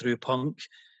well, and through punk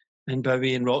and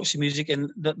Bowie and Roxy music, and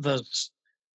there's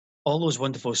all those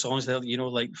wonderful songs there,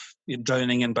 like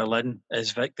Drowning in Berlin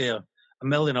is Vic there, a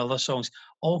million other songs,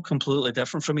 all completely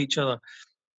different from each other.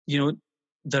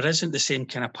 There isn't the same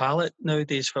kind of palette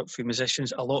nowadays for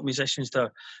musicians. A lot of musicians,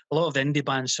 a lot of the indie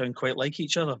bands sound quite like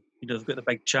each other. They've got the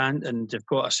big chant and they've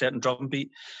got a certain drum beat.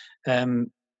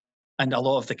 And a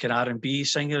lot of the kind of R&B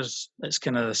singers, it's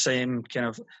kind of the same kind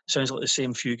of, sounds like the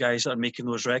same few guys that are making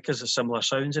those records, the similar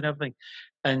sounds and everything.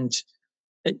 And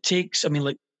it takes,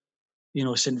 St.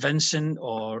 Vincent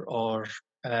or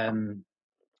I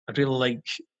really like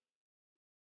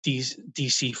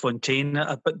DC Fontaine,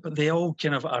 but they all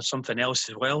kind of are something else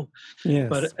as well. Yes.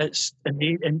 But it's in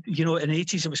the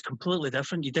 80s it was completely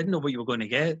different. You didn't know what you were going to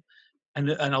get, and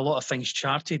a lot of things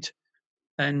charted,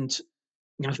 and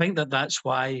I think that's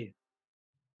why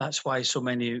so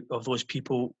many of those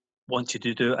people wanted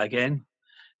to do it again.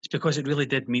 It's because it really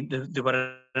did mean they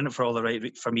were in it for all the right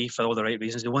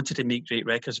reasons. They wanted to make great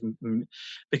records,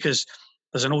 because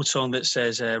there's an old song that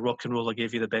says, "Rock and roll, I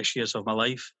gave you the best years of my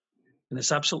life." And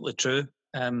it's absolutely true.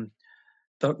 I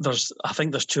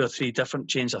think there's 2 or 3 different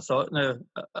chains of thought now.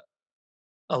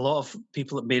 A lot of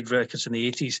people that made records in the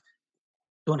 80s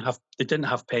didn't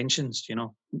have pensions.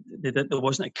 There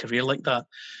wasn't a career like that.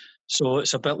 So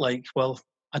it's a bit like, well,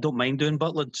 I don't mind doing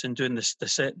Butlins and doing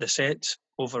the sets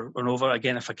over and over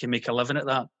again if I can make a living at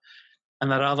that.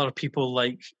 And there are other people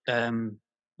like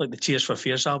the Tears for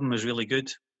Fears album was really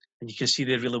good, and you can see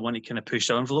they really want to kind of push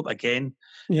the envelope again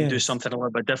and do something a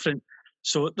little bit different.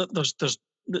 So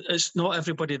it's not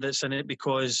everybody that's in it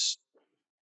because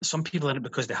some people are in it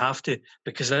because they have to,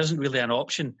 because there isn't really an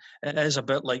option. It is a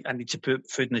bit like, I need to put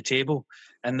food on the table,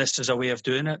 and this is a way of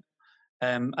doing it.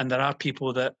 And there are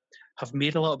people that have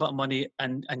made a little bit of money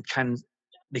and can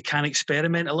they can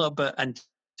experiment a little bit and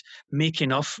make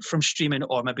enough from streaming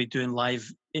or maybe doing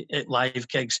live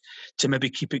gigs to maybe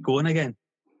keep it going again.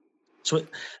 So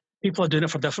people are doing it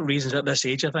for different reasons at this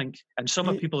age, I think. And some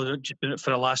of people are just doing it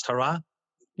for a last hurrah.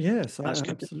 Yes,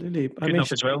 absolutely. Good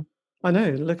enough as well. I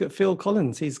know. Look at Phil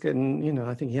Collins. He's getting,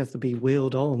 I think he has to be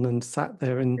wheeled on and sat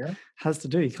there and has to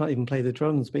do. He can't even play the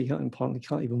drums, but he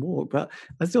can't even walk. But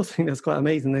I still think that's quite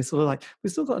amazing. They're sort of like,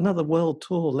 we've still got another world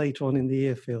tour later on in the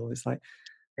year, Phil. It's like,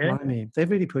 blimey, they're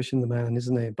really pushing the man,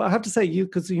 isn't they? But I have to say,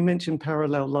 because you mentioned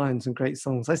Parallel Lines and great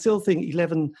songs, I still think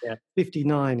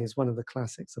 11:59 is one of the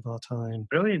classics of our time.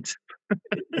 Brilliant.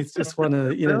 It's just one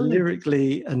of,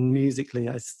 lyrically and musically,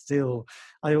 I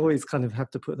always kind of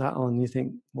have to put that on. You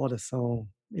think, what a song.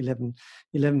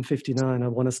 11:59, I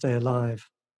Want to Stay Alive.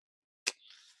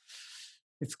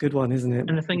 It's a good one, isn't it?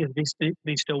 And the thing is,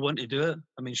 they still want to do it.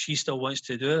 I mean, she still wants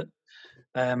to do it.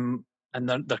 And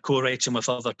they're co-writing with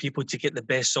other people to get the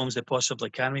best songs they possibly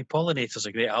can. I mean, Pollinator's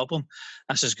a great album.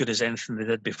 That's as good as anything they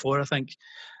did before, I think.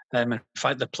 In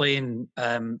fact, they're playing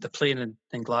in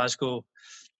Glasgow,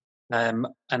 and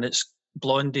it's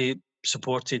Blondie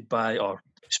supported by, or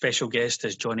special guest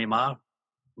is Johnny Marr.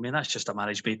 I mean, that's just a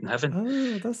marriage made in heaven.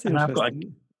 Oh, that's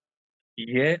interesting.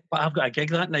 But I've got a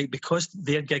gig that night because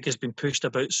their gig has been pushed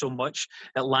about so much.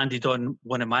 It landed on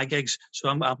one of my gigs, so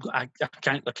I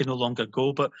can no longer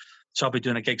go. But so I'll be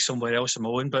doing a gig somewhere else on my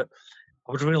own. But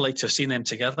I would really like to have seen them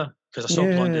together because I saw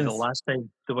Blondie the last time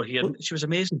they were here. She was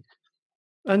amazing.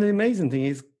 And the amazing thing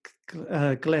is,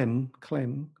 Clem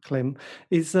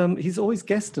is he's always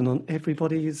guesting on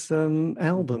everybody's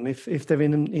album if they're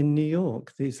in New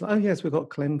York. He's like, oh yes, we've got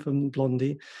Clem from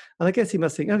Blondie, and I guess he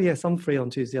must think, oh yes, I'm free on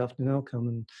Tuesday afternoon. I'll come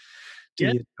and do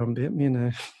your drum bit.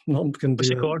 Not going to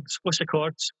do What's the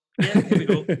chords? Yeah, here we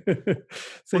go.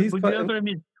 So were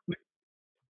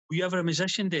you ever a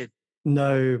musician, Dave?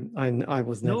 No, I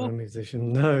was never a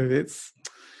musician. No, it's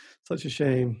such a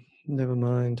shame. Never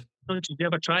mind. Did you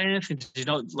ever try anything? Did you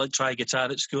not try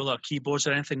guitar at school or keyboards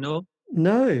or anything? No.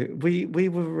 No, we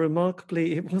were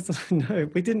remarkably. It wasn't. No,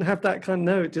 we didn't have that kind.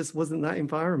 No, it just wasn't that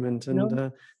environment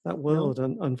and that world,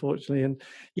 unfortunately. And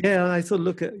I sort of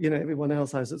look at everyone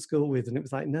else I was at school with, and it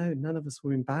was like, no, none of us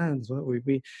were in bands, were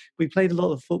we? We played a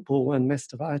lot of football and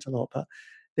messed about a lot, but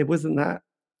there wasn't that.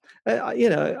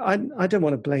 I don't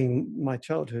want to blame my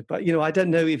childhood, but I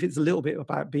don't know if it's a little bit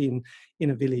about being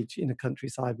in a village in a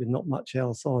countryside with not much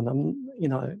else on.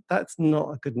 That's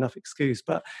not a good enough excuse.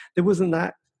 But there wasn't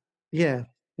that. There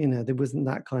wasn't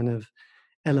that kind of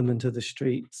element of the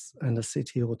streets and a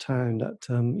city or town that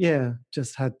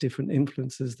just had different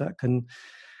influences that can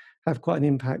have quite an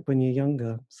impact when you're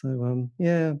younger. So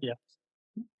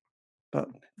but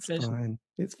it's fine.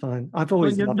 It's fine. I've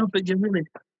always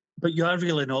But you are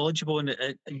really knowledgeable, and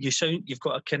you've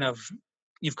got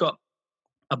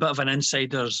a bit of an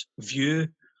insider's view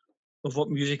of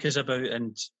what music is about,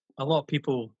 and a lot of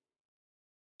people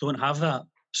don't have that.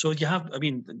 So you have,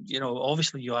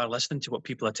 obviously you are listening to what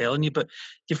people are telling you, but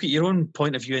you've got your own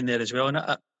point of view in there as well. And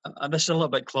this is a little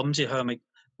bit clumsy how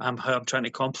I'm trying to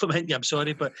compliment you. I'm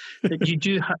sorry, but you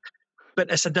do have,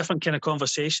 but it's a different kind of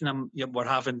conversation we're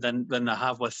having than I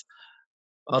have with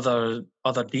other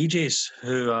DJs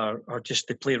who are just,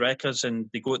 they play records and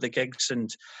they go to the gigs,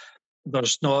 and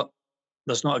there's not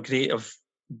a great of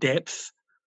depth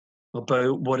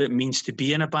about what it means to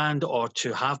be in a band or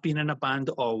to have been in a band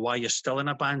or why you're still in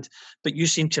a band. But you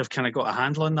seem to have kind of got a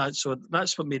handle on that. So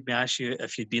that's what made me ask you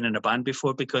if you'd been in a band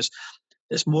before, because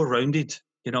it's more rounded,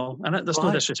 and there's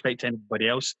no disrespect to anybody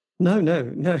else. No,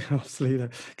 absolutely.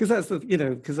 Because that's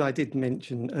because I did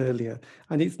mention earlier,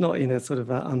 and it's not in a sort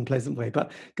of unpleasant way,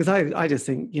 but because I just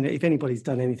think, if anybody's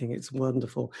done anything, it's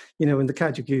wonderful. In the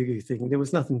Kajagoogoo thing, there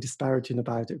was nothing disparaging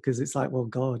about it, because it's like, well,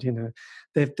 God,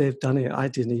 they've done it. I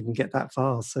didn't even get that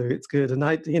far, so it's good.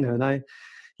 And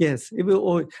yes, it will.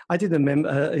 Or I did an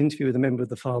interview with a member of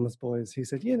the Farmers Boys who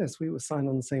said, yes, we were signed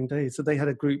on the same day. So they had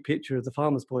a group picture of the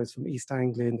Farmers Boys from East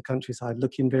Anglia in the countryside,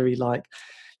 looking very like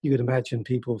you could imagine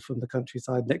people from the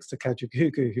countryside next to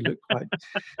Kajagoogoo who looked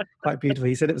quite beautiful.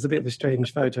 He said it was a bit of a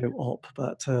strange photo op,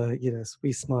 but yes,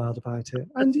 we smiled about it.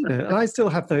 And and I still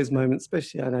have those moments,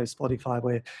 especially I know Spotify,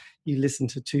 where you listen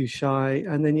to Too Shy,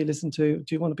 and then you listen to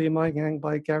Do You Want to Be in My Gang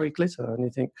by Gary Glitter, and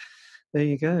you think, there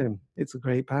you go. It's a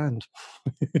great band.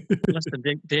 Listen,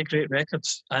 they're great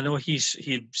records. I know he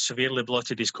severely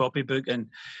blotted his copybook and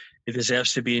he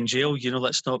deserves to be in jail.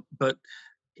 Let's not. But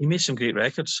he made some great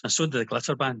records, and so did the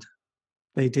Glitter Band.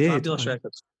 They did. Fabulous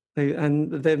records.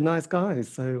 And they're nice guys.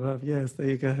 So yes, there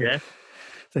you go. Yeah.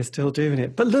 They're still doing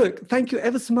it. But look, thank you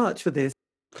ever so much for this.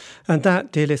 And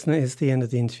that, dear listener, is the end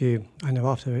of the interview. I know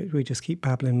after it, we just keep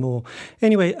babbling more.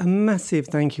 Anyway, a massive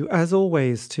thank you, as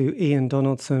always, to Ian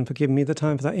Donaldson for giving me the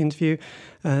time for that interview.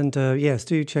 And yes,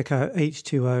 do check out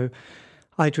H2O,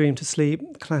 I Dream to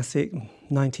Sleep, classic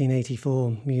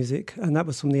 1984 music. And that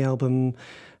was from the album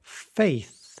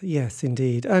Faith. Yes,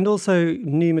 indeed. And also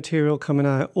new material coming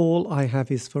out, All I Have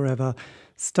Is Forever.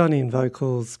 Stunning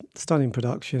vocals, stunning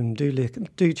production. Do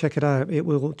check it out. It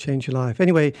will change your life.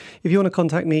 Anyway, if you want to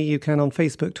contact me, you can on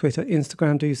Facebook, Twitter,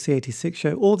 Instagram, do C86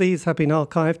 Show. All these have been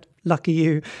archived, lucky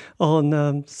you, on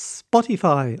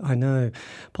Spotify, I know,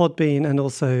 Podbean, and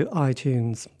also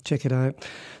iTunes. Check it out.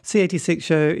 C86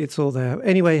 Show, it's all there.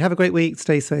 Anyway, have a great week.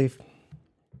 Stay safe.